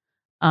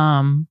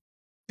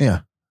 Yeah.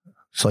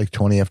 It's like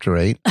 20 after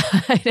 8.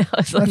 I know.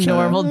 It's like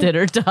normal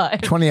dinner time.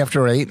 20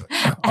 after 8.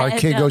 Our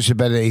kid goes to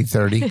bed at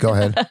 8:30. Go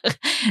ahead.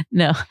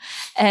 No.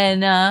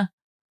 And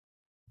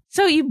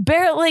so you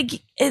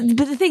barely, but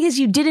the thing is,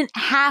 you didn't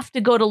have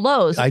to go to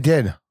Lowe's. I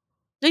did.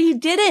 So you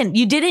didn't.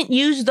 You didn't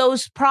use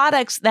those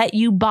products that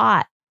you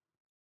bought.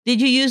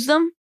 Did you use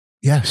them?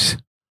 Yes.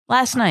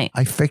 Last night.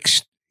 I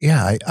fixed,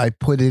 I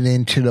put it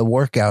into the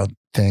workout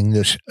thing,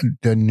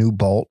 the new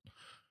bolt.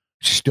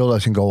 Still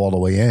doesn't go all the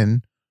way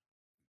in.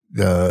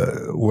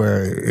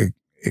 Where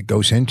it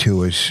goes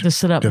into is the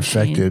sit-up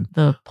defected. Machine,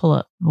 the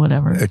pull-up,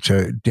 whatever. It's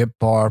a dip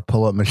bar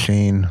pull-up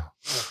machine.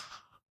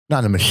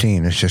 Not a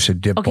machine. It's just a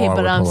dip bar. Okay,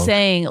 but I'm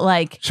saying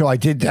So I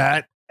did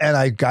that, and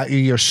I got you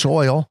your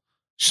soil,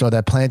 so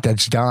that plant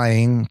that's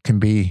dying can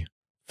be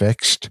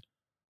fixed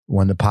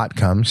when the pot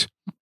comes.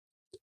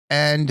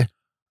 And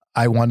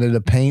I wanted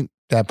to paint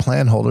that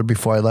plant holder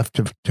before I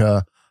left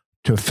to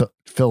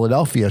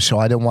Philadelphia, so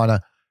I didn't want to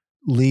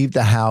leave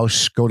the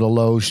house, go to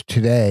Lowe's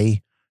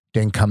today,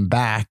 then come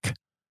back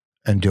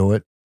and do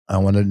it. I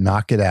want to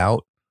knock it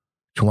out.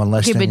 It's one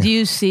less thing. But do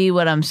you see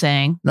what I'm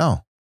saying?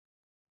 No.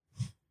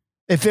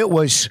 If it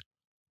was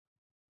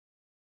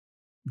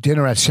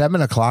dinner at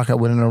 7:00, I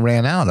wouldn't have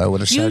ran out. I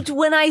would have said.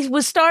 When I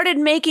started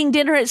making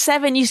dinner at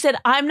 7, you said,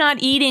 I'm not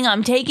eating.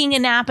 I'm taking a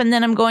nap and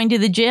then I'm going to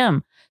the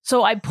gym.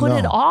 So I put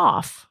it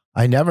off.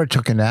 I never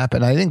took a nap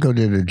and I didn't go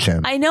to the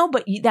gym. I know,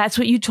 but that's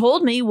what you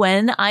told me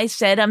when I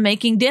said I'm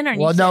making dinner.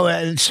 Well,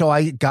 so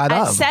I got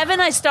up. At 7,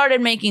 I started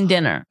making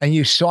dinner. And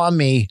you saw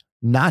me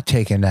not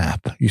take a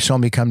nap. You saw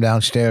me come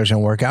downstairs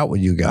and work out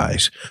with you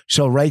guys.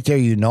 So right there,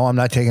 I'm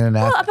not taking a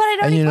nap. Well, but I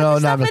don't even put the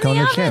stuff in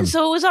the oven,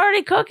 so it was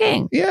already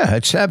cooking. Yeah,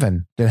 at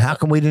 7. Then how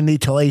come we didn't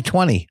eat till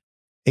 8:20,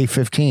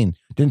 8:15?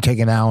 Didn't take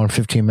an hour and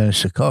 15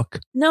 minutes to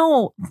cook.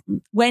 No,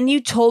 when you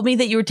told me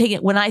that you were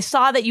when I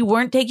saw that you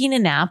weren't taking a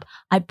nap,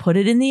 I put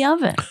it in the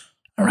oven.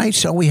 All right,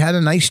 so we had a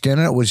nice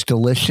dinner. It was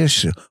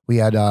delicious. We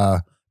had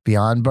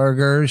Beyond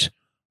Burgers.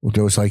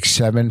 There was like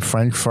 7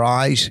 French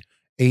fries,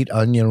 8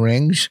 onion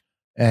rings.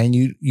 And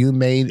you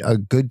made a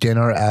good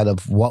dinner out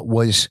of what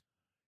was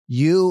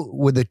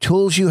with the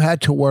tools you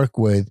had to work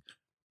with.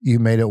 You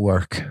made it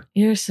work.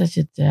 You're such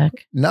a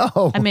dick.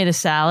 No. I made a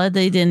salad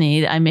they didn't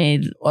eat. I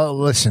made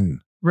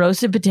listen,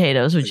 roasted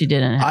potatoes, which you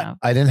didn't have.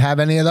 I didn't have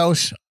any of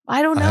those.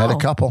 I don't know. I had a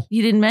couple.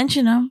 You didn't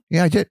mention them.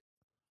 Yeah, I did.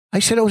 I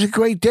said it was a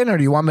great dinner.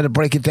 Do you want me to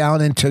break it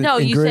down into No,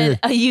 you said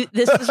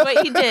this is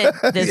what you did.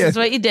 This is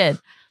what you did,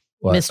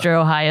 what? Mr.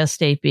 Ohio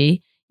State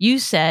B. You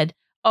said,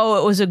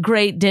 oh, it was a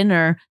great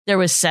dinner. There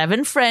was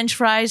 7 French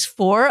fries,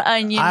 4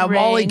 onion rings. I'm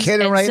only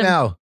kidding right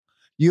now.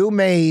 You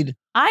made...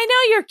 I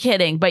know you're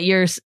kidding, but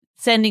you're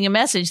sending a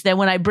message that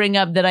when I bring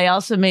up that I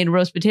also made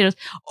roast potatoes,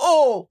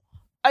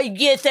 I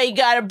guess I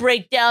got to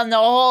break down the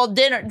whole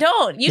dinner.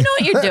 Don't. You know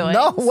what you're doing.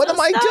 No, what am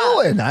I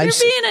doing? You're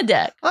being a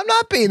dick. I'm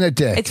not being a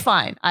dick. It's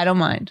fine. I don't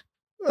mind.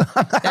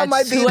 How am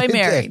I being who I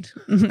married.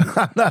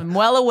 I'm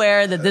well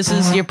aware that this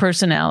is your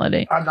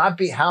personality.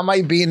 How am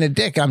I being a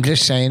dick? I'm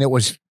just saying it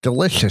was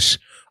delicious.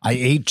 I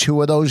ate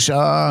 2 of those. It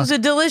was a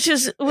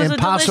delicious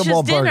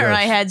dinner. Burgers.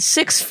 I had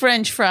 6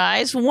 French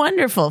fries.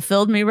 Wonderful.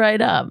 Filled me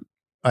right up.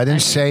 I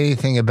didn't say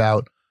anything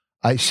about.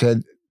 I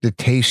said the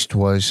taste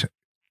was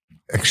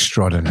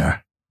extraordinary,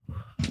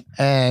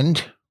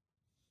 and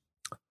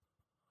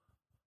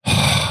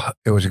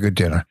it was a good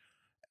dinner.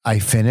 I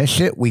finished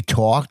it. We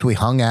talked. We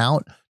hung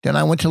out. Then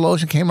I went to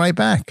Lowe's and came right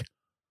back.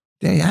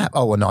 No,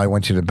 I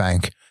went to the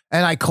bank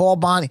and I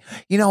called Bonnie.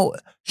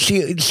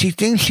 She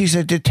thinks she's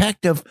a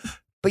detective,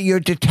 but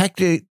you're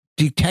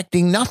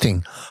detecting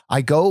nothing.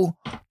 I go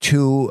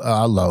to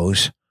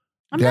Lowe's.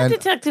 I'm not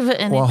detective at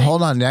anything. Well,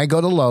 hold on. Then I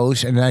go to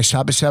Lowe's and then I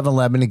stop at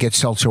 7-Eleven to get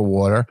seltzer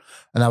water.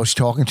 And I was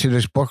talking to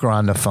this booker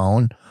on the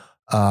phone,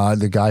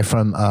 the guy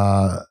from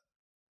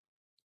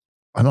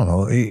I don't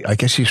know. I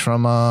guess he's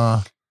from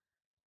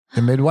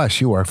the Midwest.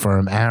 You work for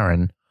him,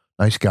 Aaron.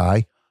 Nice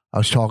guy. I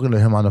was talking to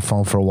him on the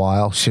phone for a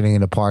while, sitting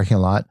in the parking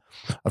lot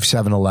of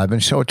 7-Eleven.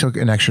 So it took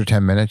an extra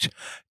 10 minutes.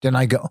 Then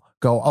I go,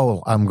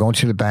 oh, I'm going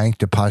to the bank,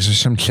 deposit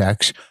some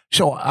checks.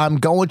 So I'm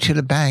going to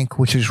the bank,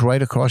 which is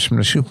right across from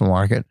the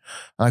supermarket.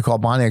 And I call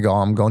Bonnie. I go,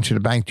 I'm going to the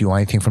bank. Do you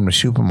want anything from the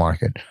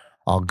supermarket?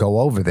 I'll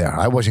go over there.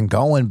 I wasn't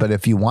going, but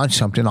if you want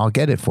something, I'll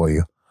get it for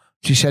you.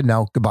 She said,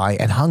 no, goodbye,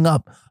 and hung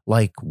up.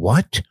 Like,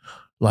 what?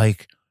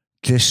 Like,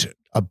 just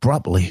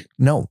abruptly.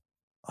 No,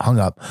 hung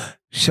up.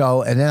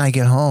 So, and then I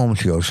get home.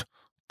 She goes,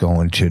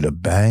 going to the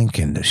bank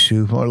and the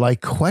super,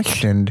 like,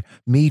 questioned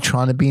me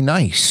trying to be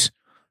nice.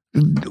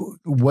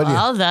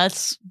 Well,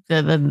 that's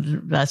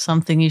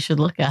something you should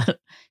look at.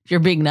 If you're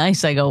being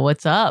nice, I go,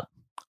 what's up?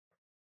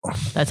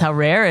 That's how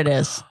rare it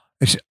is.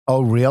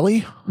 Oh,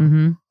 really?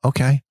 Mm-hmm.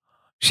 Okay.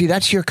 See,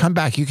 that's your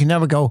comeback. You can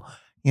never go,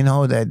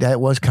 that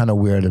was kind of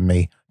weird to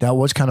me. That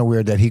was kind of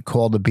weird that he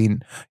called to be,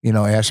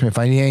 asked me if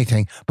I need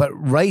anything. But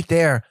right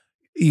there,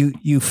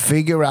 you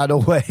figure out a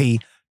way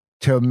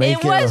to make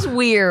it. It was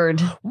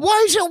weird.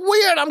 Why is it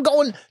weird? I'm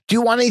going, do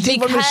you want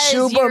anything from the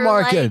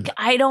supermarket?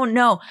 I don't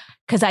know.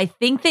 Because I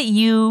think that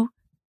you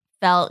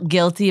felt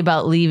guilty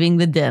about leaving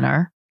the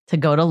dinner to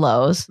go to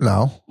Lowe's.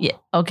 No. Yeah.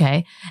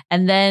 Okay.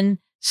 And then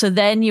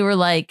you were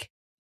like,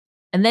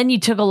 and then you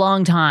took a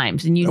long time.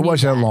 And it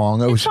wasn't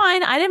long. It was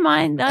fine. I didn't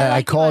mind.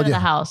 I called you out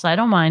of the house. I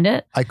don't mind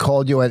it. I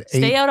called you at 8.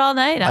 Stay out all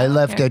night. I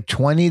left at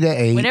 20 to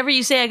 8. Whenever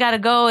you say I got to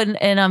go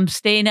and I'm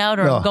staying out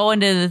or I'm going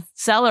to the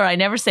cellar, I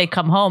never say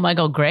come home. I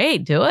go,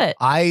 great, do it.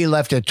 I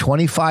left at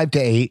 25 to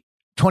 8,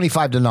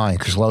 25 to 9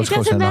 because Lowe's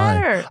goes to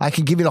 9. I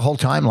can give you the whole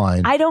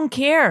timeline. I don't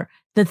care.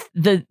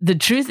 The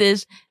truth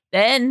is,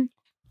 then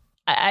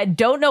I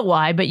don't know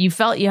why, but you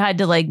felt you had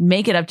to like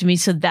make it up to me.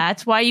 So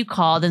that's why you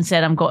called and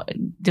said,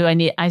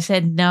 I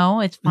said, no,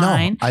 it's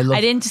fine. No,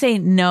 I didn't say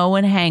no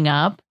and hang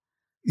up.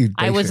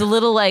 I was a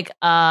little like,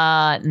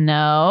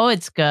 no,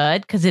 it's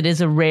good. Cause it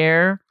is a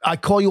rare. I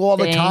call you all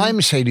the time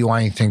and say, do you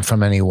want anything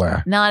from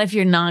anywhere? Not if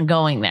you're not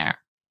going there.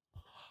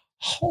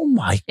 Oh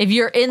my. If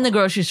you're in the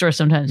grocery store,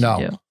 sometimes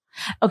you do.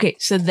 Okay.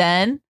 So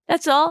then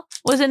that's all.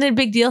 Wasn't it a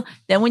big deal?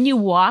 Then when you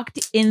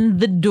walked in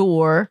the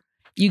door,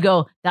 you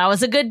go, that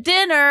was a good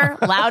dinner,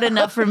 loud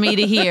enough for me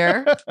to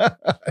hear.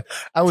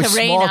 I was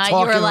small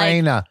talking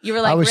Raina. You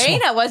were like,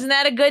 Raina, wasn't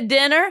that a good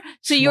dinner?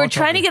 So you were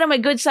trying to get on my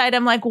good side.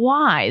 I'm like,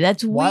 why?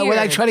 That's weird. Why would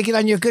I try to get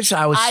on your good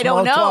side? I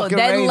don't know.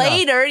 Then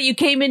later you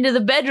came into the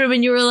bedroom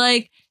and you were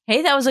like,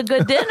 hey, that was a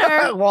good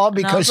dinner. Well,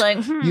 because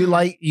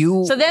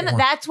you. So then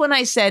that's when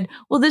I said,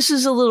 well, this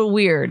is a little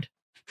weird.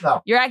 No.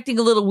 You're acting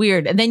a little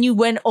weird. And then you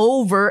went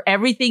over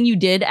everything you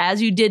did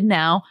as you did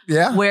now.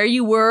 Yeah. Where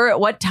you were, at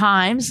what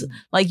times.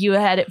 Like you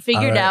had it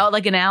figured out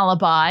like an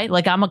alibi.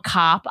 Like I'm a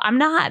cop. I'm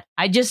not.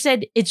 I just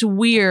said it's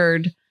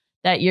weird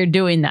that you're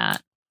doing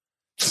that.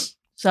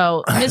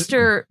 So,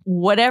 Mr.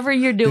 Whatever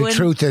you're doing. The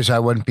truth is I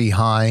went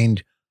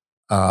behind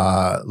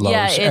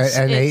Lowe's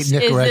and ate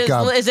Nicorette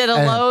gum. Is it a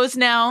Lowe's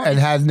now? And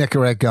had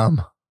Nicorette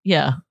gum.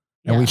 Yeah.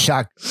 And you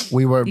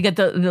get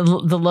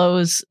the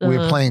Lowe's. We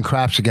were playing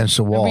craps against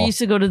the wall. We used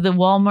to go to the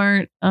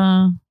Walmart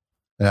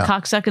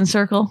cocksucking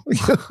circle.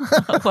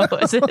 What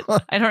was it?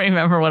 I don't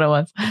remember what it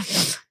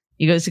was.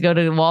 You used to go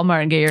to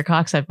Walmart and get your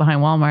cocksuck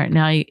behind Walmart.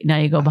 Now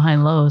you go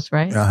behind Lowe's,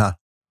 right? Uh-huh.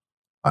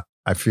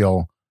 I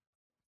feel,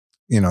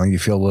 you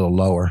feel a little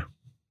lower.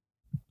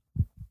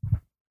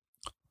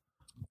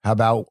 How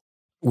about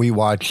we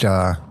watch...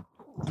 I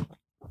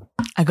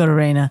go to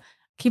Raina.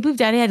 Can you believe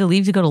Daddy had to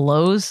leave to go to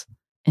Lowe's?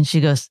 And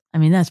she goes, I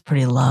mean, that's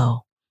pretty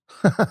low.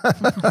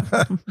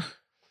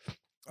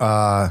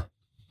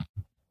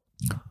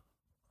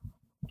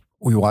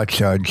 We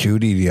watched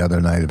Judy the other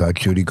night about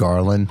Judy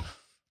Garland.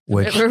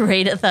 Which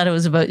Rita thought it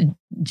was about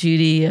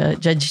Judy,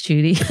 Judge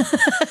Judy.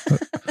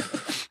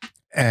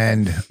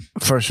 And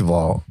first of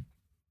all,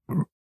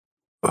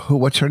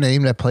 what's her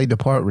name that played the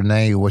part?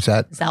 Renee, was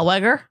that?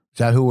 Zellweger?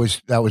 That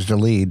was the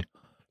lead.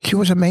 She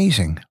was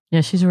amazing.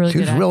 Yeah, she's a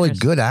really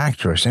good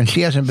actress. And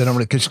she hasn't been over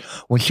it because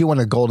when she won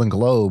a Golden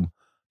Globe,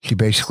 she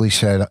basically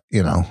said,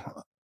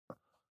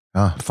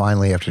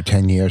 finally after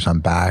 10 years,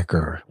 I'm back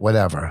or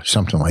whatever,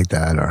 something like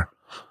that.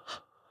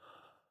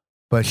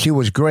 But she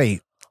was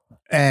great.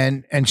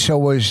 And so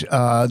was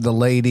the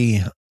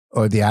lady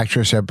or the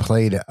actress that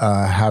played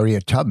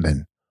Harriet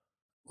Tubman.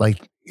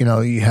 Like,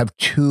 you have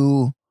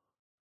two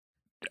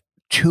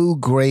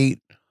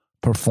great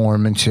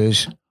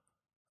performances.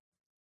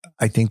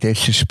 I think they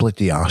should split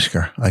the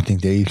Oscar. I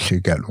think they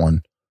should get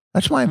one.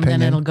 That's my opinion.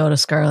 And then it'll go to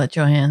Scarlett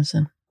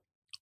Johansson.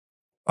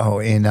 Oh,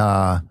 in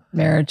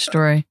Marriage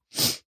Story.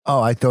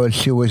 Oh, I thought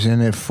she was in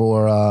it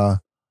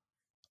for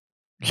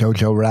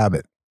Jojo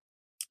Rabbit.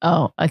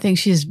 Oh, I think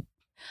she's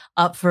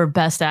up for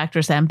Best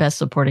Actress and Best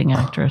Supporting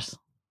Actress.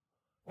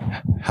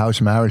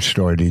 How's Marriage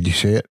Story? Did you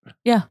see it?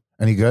 Yeah.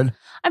 Any good?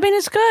 I mean,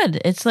 it's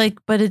good. It's like,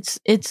 but it's.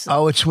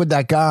 Oh, it's with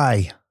that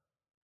guy.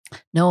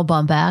 Noah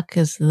Baumbach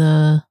is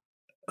the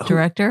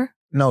director.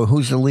 No,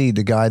 who's the lead?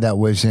 The guy that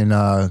was in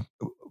that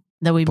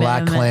we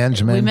Black met him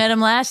Klansman. We met him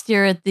last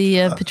year at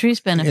the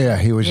Patrice benefit. Yeah,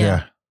 he was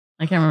there.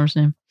 I can't remember his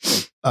name.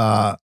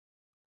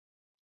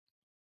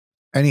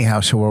 Anyhow,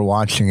 so we're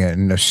watching it,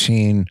 and the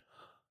scene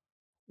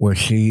where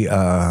she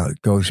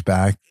goes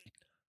back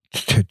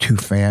to Two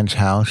Fans'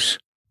 house.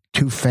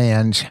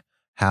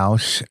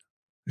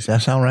 Does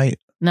that sound right?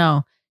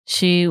 No,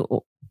 she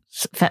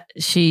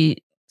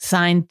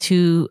signed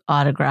 2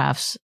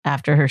 autographs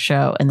after her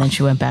show, and then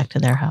she went back to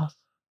their house.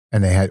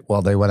 And they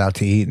went out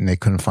to eat, and they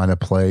couldn't find a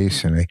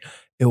place, and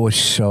it was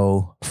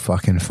so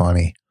fucking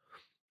funny.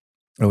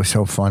 It was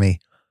so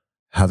funny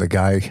how the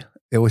guy.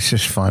 It was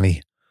just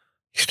funny.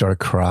 He started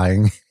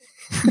crying.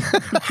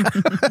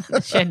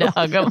 She had to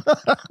hug him.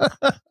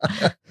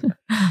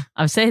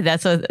 I'm saying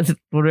that's what,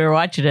 when we were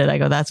watching it, I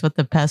go, that's what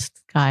the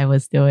pest guy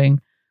was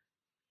doing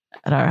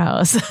at our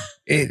house.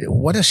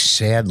 What a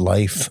sad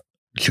life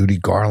Judy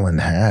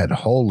Garland had.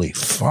 Holy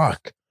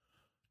fuck.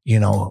 You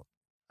know,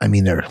 I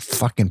mean, they're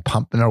fucking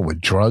pumping her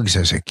with drugs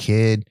as a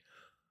kid.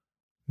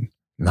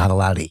 Not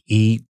allowed to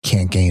eat.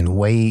 Can't gain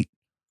weight.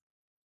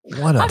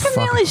 What a How come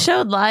they only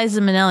showed Liza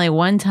Minnelli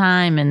one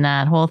time in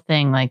that whole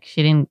thing? Like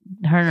she didn't,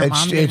 her and her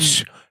mom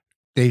didn't.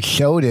 They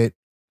showed it.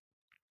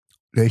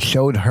 They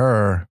showed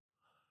her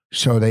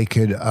so they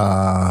could,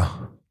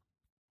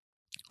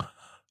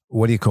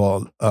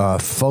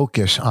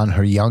 focus on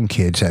her young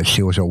kids that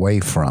she was away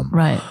from.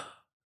 Right.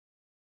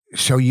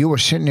 So you were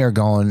sitting there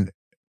going,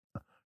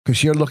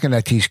 because you're looking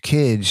at these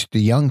kids,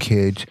 the young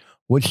kids,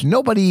 which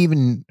nobody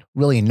even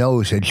really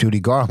knows that Judy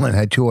Garland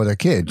had 2 other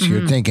kids. Mm-hmm.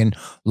 You're thinking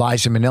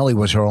Liza Minnelli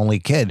was her only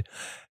kid.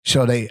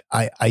 So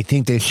I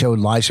think they showed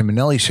Liza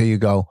Minnelli. So you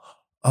go,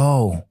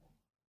 oh,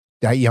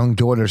 that young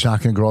daughter's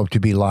not going to grow up to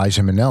be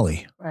Liza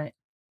Minnelli. Right.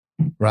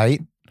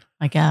 Right?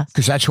 I guess.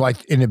 Because that's why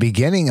in the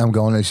beginning I'm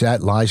going, is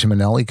that Liza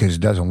Minnelli? Because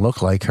it doesn't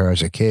look like her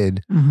as a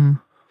kid. Mm-hmm.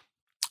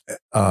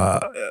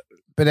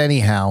 But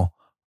anyhow,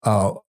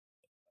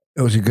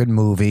 it was a good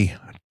movie.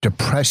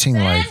 Depressing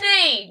life.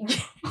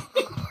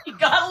 You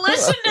gotta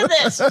listen to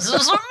this. This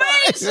is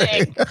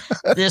amazing.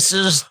 This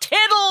is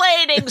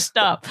titillating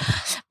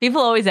stuff.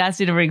 People always ask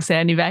me to bring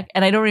Sandy back,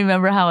 and I don't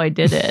remember how I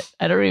did it.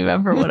 I don't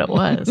remember what it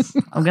was.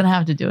 I'm gonna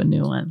have to do a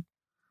new one.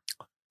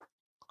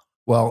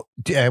 Well,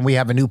 and we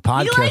have a new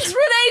podcast. He likes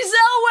Renee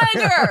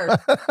Zellweger.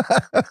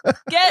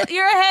 Get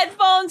your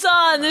headphones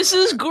on. This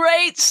is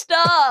great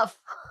stuff.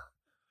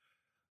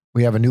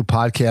 We have a new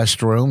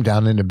podcast room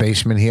down in the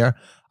basement here.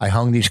 I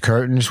hung these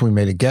curtains. We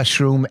made a guest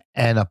room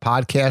and a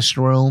podcast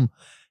room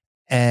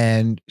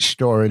and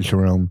storage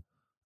room,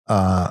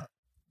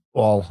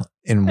 all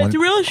in one. It's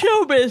real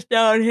showbiz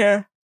down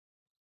here.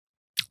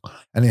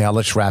 Anyhow,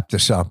 let's wrap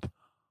this up.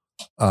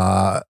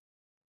 Did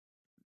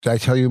I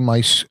tell you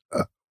my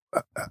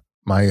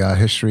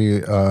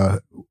history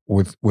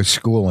with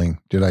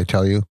schooling? Did I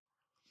tell you?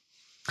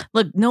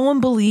 Look, no one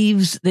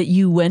believes that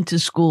you went to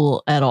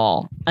school at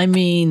all. I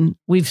mean,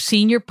 we've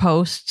seen your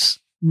posts.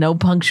 No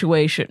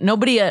punctuation.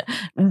 Nobody.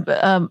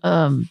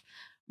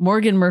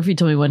 Morgan Murphy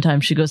told me one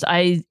time. She goes,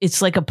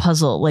 it's like a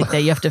puzzle, like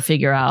that you have to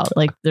figure out.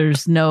 Like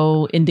there's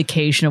no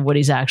indication of what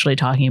he's actually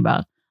talking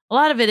about. A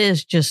lot of it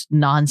is just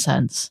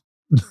nonsense.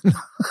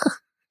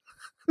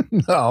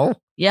 No.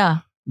 Yeah.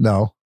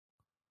 No.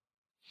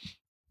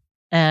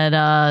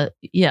 And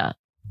yeah.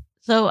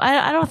 So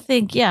I don't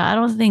think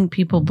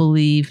people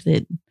believe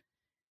that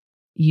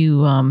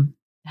you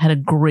had a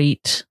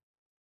great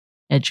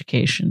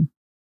education.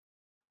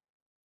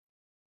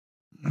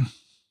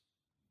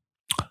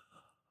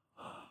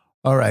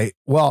 All right.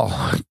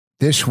 Well,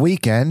 this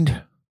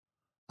weekend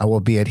I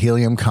will be at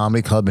Helium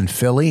Comedy Club in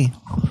Philly.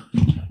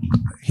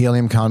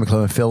 Helium Comedy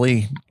Club in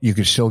Philly. You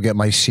can still get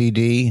my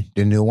CD,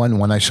 the new one,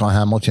 When I Saw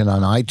Hamilton,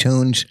 on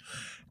iTunes.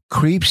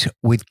 Creeps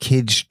with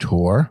Kids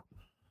Tour.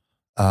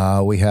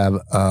 We have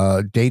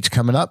dates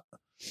coming up.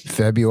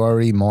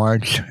 February,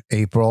 March,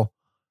 April.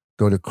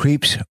 Go to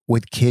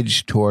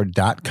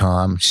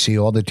creepswithkidstour.com. See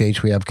all the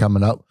dates we have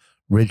coming up.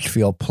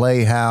 Ridgefield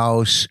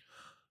Playhouse,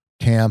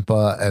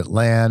 Tampa,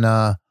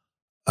 Atlanta,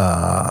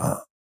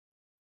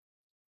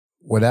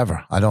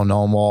 whatever. I don't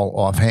know them all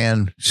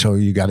offhand. So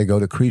you got to go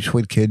to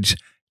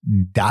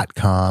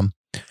creepswithkids.com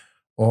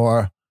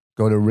or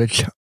go to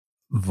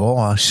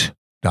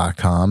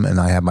richvoss.com, and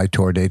I have my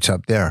tour dates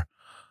up there.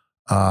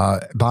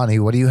 Bonnie,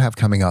 what do you have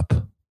coming up?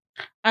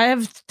 I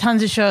have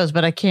tons of shows,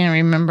 but I can't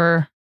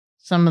remember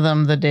some of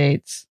them, the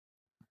dates.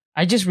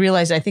 I just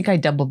realized I think I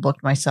double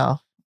booked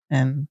myself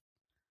and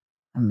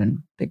I'm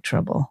in big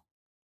trouble.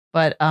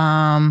 But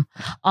on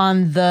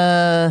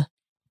the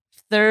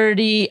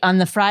Friday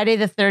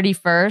the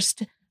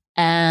 31st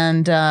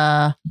and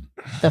the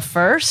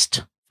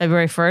 1st,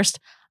 February 1st,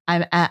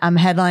 I'm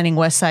headlining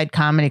West Side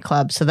Comedy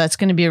Club. So that's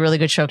going to be a really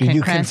good show. Did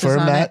you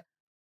confirm that?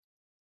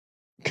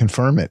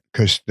 Confirm it,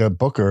 because the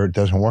booker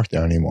doesn't work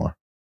there anymore.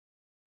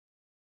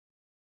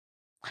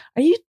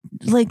 Are you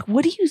like,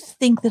 what do you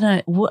think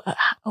that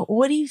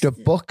what do you The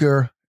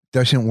booker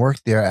doesn't work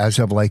there as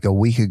of like a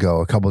week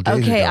ago, a couple of days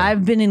ago. Okay,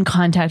 I've been in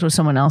contact with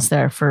someone else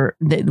there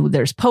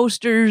there's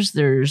posters,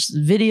 there's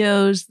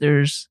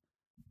videos,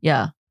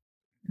 yeah.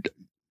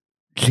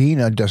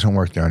 Gina doesn't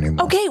work there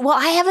anymore. Okay, well,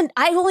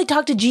 I've only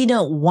talked to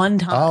Gina one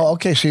time. Oh,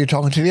 okay. So you're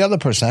talking to the other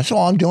person. That's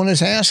all I'm doing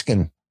is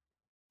asking.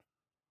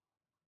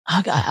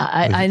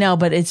 I know,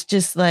 but it's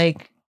just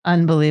like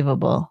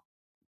unbelievable.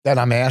 That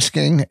I'm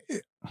asking?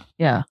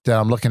 Yeah. That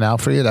I'm looking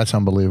out for you? That's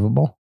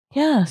unbelievable.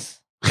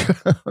 Yes.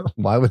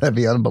 Why would that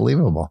be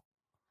unbelievable?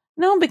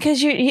 No,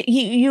 because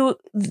you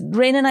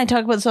Raina and I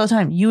talk about this all the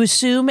time. You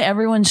assume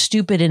everyone's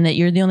stupid and that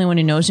you're the only one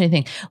who knows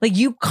anything. Like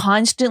you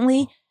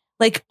constantly,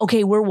 like,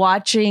 okay, we're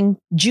watching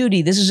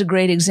Judy. This is a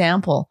great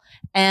example.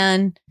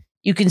 And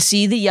you can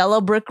see the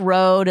yellow brick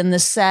road and the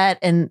set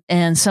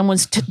and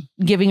someone's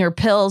giving her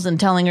pills and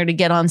telling her to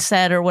get on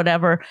set or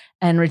whatever.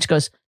 And Rich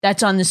goes,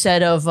 that's on the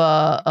set of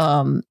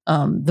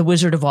The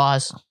Wizard of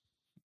Oz.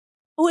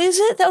 Oh, is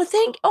it?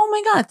 Oh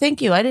my God.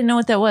 Thank you. I didn't know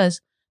what that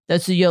was.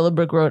 That's the yellow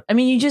brick road. I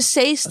mean, you just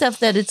say stuff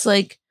that it's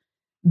like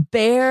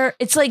bare.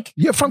 It's like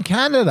you're from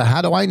Canada.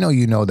 How do I know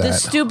you know that? The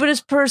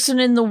stupidest person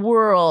in the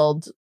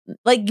world.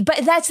 Like,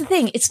 but that's the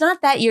thing. It's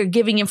not that you're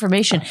giving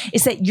information.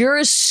 It's that you're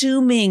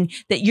assuming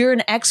that you're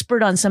an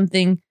expert on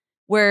something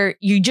where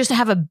you just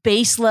have a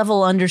base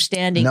level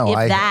understanding. No,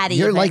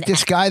 you're like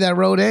this guy that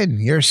wrote in.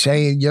 You're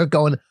saying you're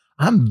going,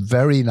 I'm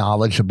very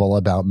knowledgeable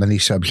about many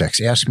subjects.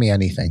 Ask me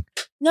anything.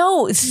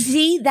 No,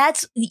 see,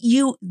 that's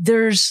you.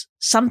 There's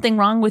something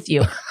wrong with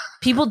you.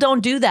 People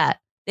don't do that.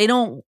 They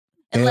don't,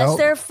 unless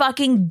they're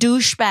fucking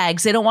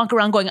douchebags. They don't walk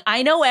around going,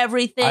 I know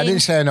everything. I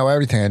didn't say I know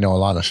everything. I know a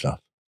lot of stuff.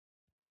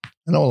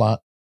 I know a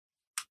lot.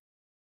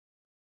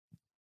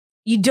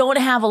 You don't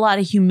have a lot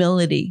of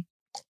humility.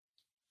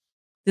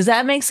 Does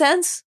that make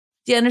sense?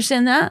 Do you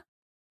understand that?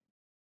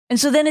 And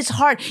so then it's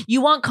hard.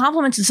 You want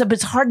compliments and stuff, but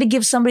it's hard to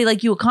give somebody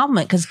like you a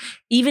compliment because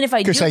even if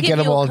I do, because I get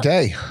them all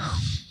day.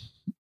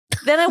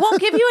 Then I won't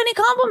give you any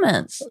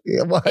compliments.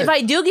 Yeah, if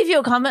I do give you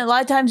a compliment, a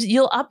lot of times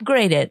you'll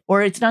upgrade it,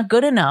 or it's not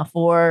good enough,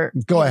 or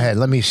go ahead.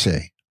 Let me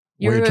see.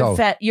 You're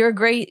a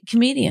great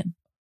comedian.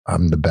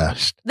 I'm the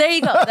best. There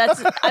you go.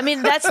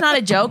 That's not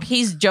a joke.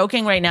 He's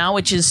joking right now,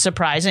 which is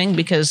surprising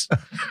because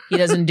he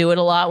doesn't do it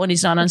a lot when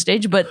he's not on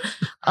stage. But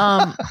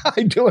I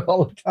do it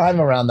all the time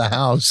around the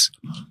house.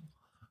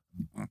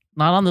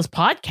 Not on this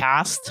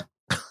podcast.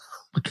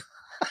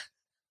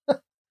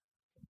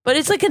 But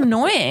it's like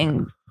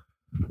annoying.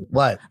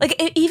 What?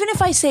 Like even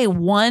if I say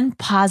one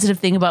positive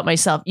thing about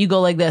myself, you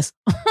go like this.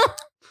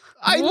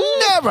 I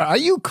never. Are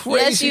you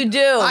crazy? Yes, you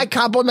do. I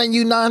compliment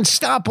you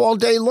nonstop all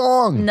day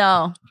long.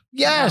 No.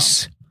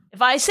 Yes. No.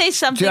 If I say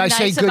something nice about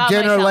myself. Did I say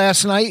good dinner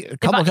last night?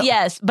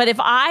 Yes, but if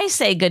I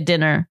say good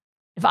dinner,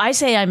 if I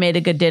say I made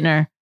a good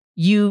dinner,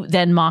 you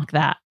then mock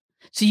that.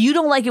 So you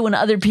don't like it when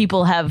other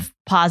people have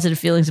positive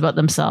feelings about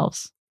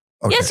themselemos.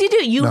 Okay. Yes, you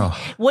do. No.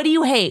 What do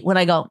you hate when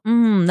I go,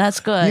 that's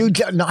good?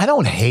 No, I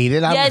don't hate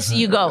it. Yes,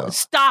 you go,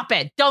 stop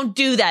it. Don't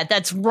do that.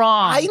 That's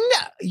wrong. I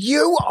know.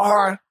 You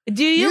are.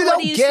 Do you? You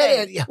don't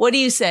get it. What do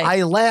you say?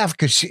 I laugh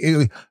because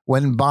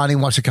when Bonnie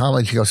wants a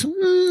compliment, she goes,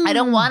 I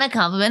don't want a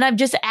compliment. I'm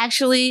just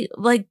actually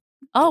like,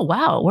 oh,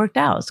 wow, it worked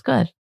out. It's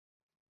good.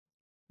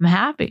 I'm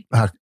happy.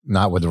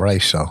 Not with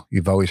rice, though.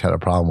 You've always had a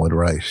problem with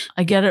rice.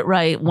 I get it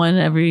right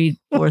every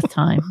fourth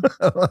time.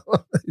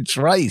 It's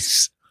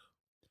rice.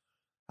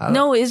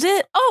 No, is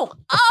it? Oh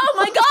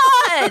my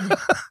God.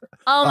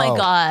 Oh my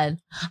God.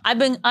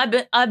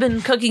 I've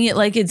been cooking it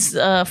like it's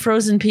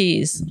frozen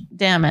peas.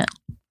 Damn it.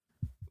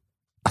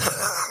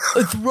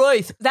 It's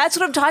rice. That's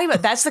what I'm talking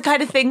about. That's the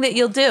kind of thing that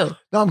you'll do.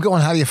 No, I'm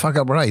going, how do you fuck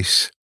up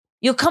rice?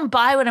 You'll come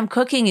by when I'm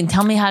cooking and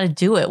tell me how to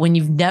do it. When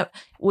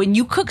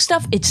you cook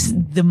stuff, it's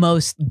the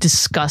most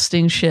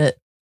disgusting shit.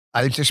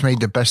 I just made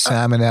the best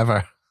salmon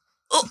ever.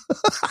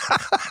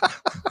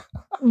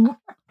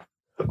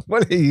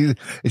 What are you?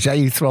 Is that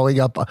you throwing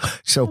up?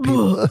 So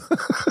people.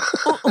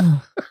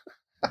 The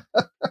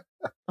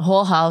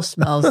whole house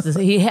smells.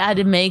 He had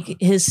to make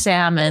his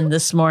salmon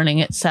this morning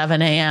at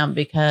 7 a.m.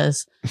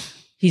 because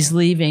he's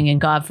leaving,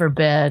 and God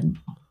forbid.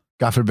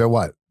 God forbid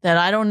what? That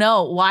I don't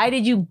know. Why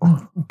did you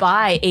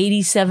buy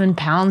 87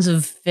 pounds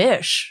of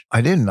fish?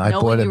 I didn't. I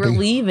bought you were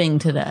leaving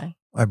today.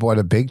 I bought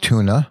a big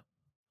tuna,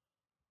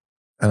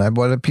 and I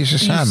bought a piece of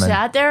salmon. You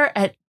sat there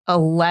at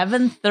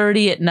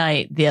 11:30 at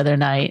night the other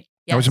night.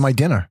 Yes. That was my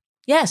dinner.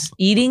 Yes,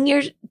 eating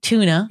your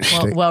tuna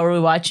while we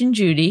were watching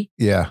Judy.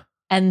 Yeah.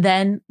 And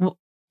then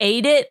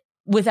ate it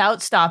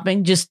without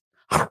stopping, just...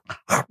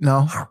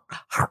 No.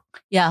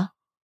 Yeah.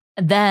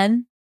 And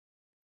then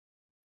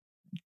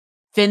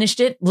finished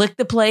it, licked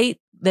the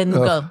plate, then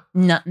go,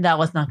 no, that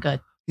was not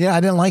good. Yeah, I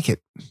didn't like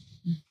it.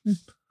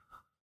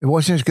 It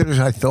wasn't as good as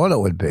I thought it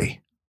would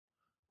be.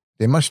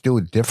 They must do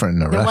it different in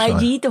the restaurant.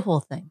 Why'd you eat the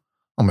whole thing?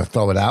 I'm going to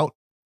throw it out.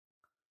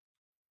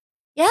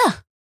 Yeah.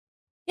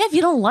 Yeah, if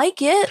you don't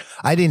like it.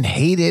 I didn't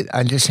hate it.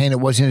 I'm just saying it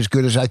wasn't as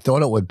good as I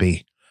thought it would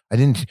be.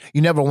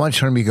 You never once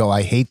heard me go,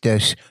 I hate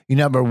this. You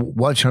never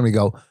once heard me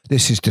go,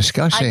 this is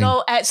disgusting. I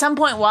go, at some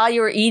point while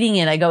you were eating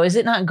it, I go, is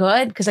it not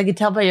good? Because I could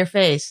tell by your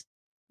face.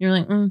 You're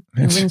like, you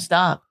wouldn't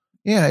stop.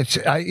 Yeah,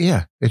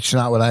 it's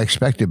not what I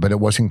expected, but it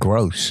wasn't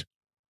gross.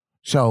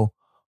 So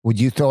would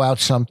you throw out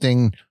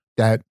something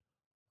that,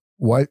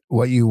 what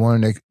you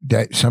wanted,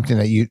 that something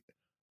that you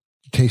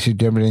tasted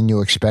different than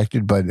you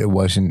expected, but it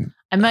wasn't.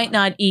 I might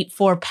not eat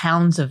 4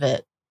 pounds of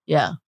it.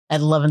 Yeah.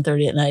 At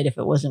 11:30 at night if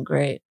it wasn't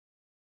great.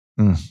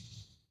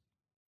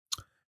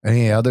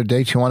 Any other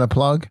dates you want to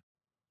plug?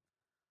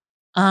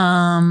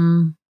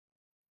 No.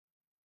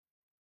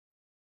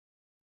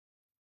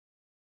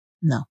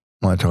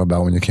 Want to talk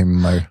about when you came in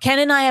my... Ken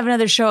and I have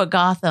another show at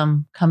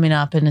Gotham coming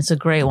up, and it's a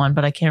great one,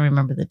 but I can't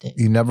remember the date.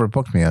 You never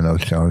booked me on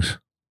those shows.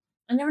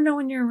 I never know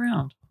when you're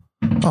around.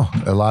 Oh,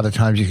 a lot of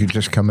times you could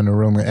just come in the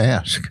room and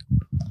ask.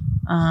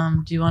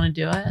 Do you want to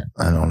do it?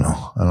 I don't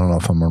know. I don't know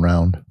if I'm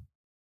around.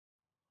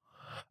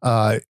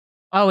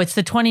 It's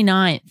the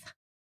 29th.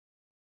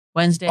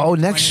 Wednesday. Oh,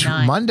 next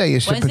 29th. Monday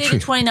is the Wednesday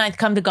Patrice. the 29th.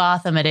 Come to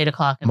Gotham at 8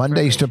 o'clock.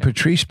 Monday's the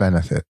Patrice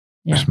benefit.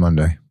 Yeah. This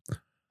Monday.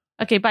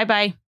 Okay,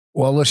 bye-bye.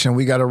 Well, listen,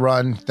 we got to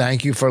run.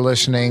 Thank you for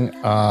listening.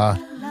 And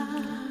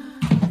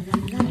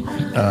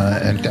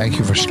thank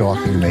you for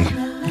stalking me.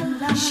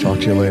 Talk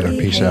to you later.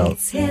 Peace out.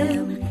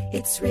 Him.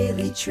 It's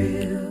really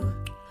true.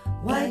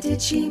 Why did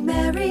she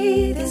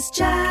marry this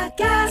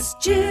jackass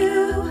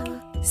Jew?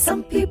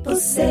 Some people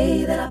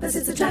say that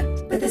opposites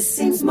attract, but this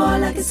seems more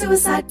like a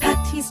suicide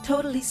pact. He's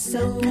totally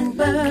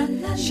sober,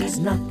 she's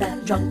not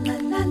that drunk.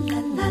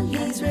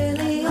 He's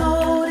really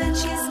old and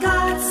she's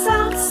got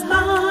some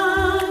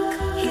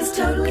spunk. He's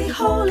totally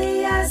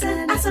holy as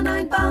an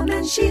asinine bomb,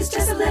 and she's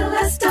just a little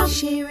less dumb.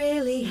 She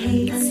really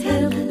hates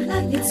him,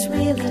 it's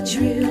really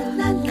true.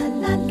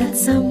 But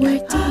somewhere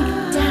deep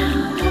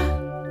down,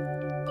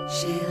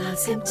 she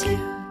loves him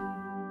too.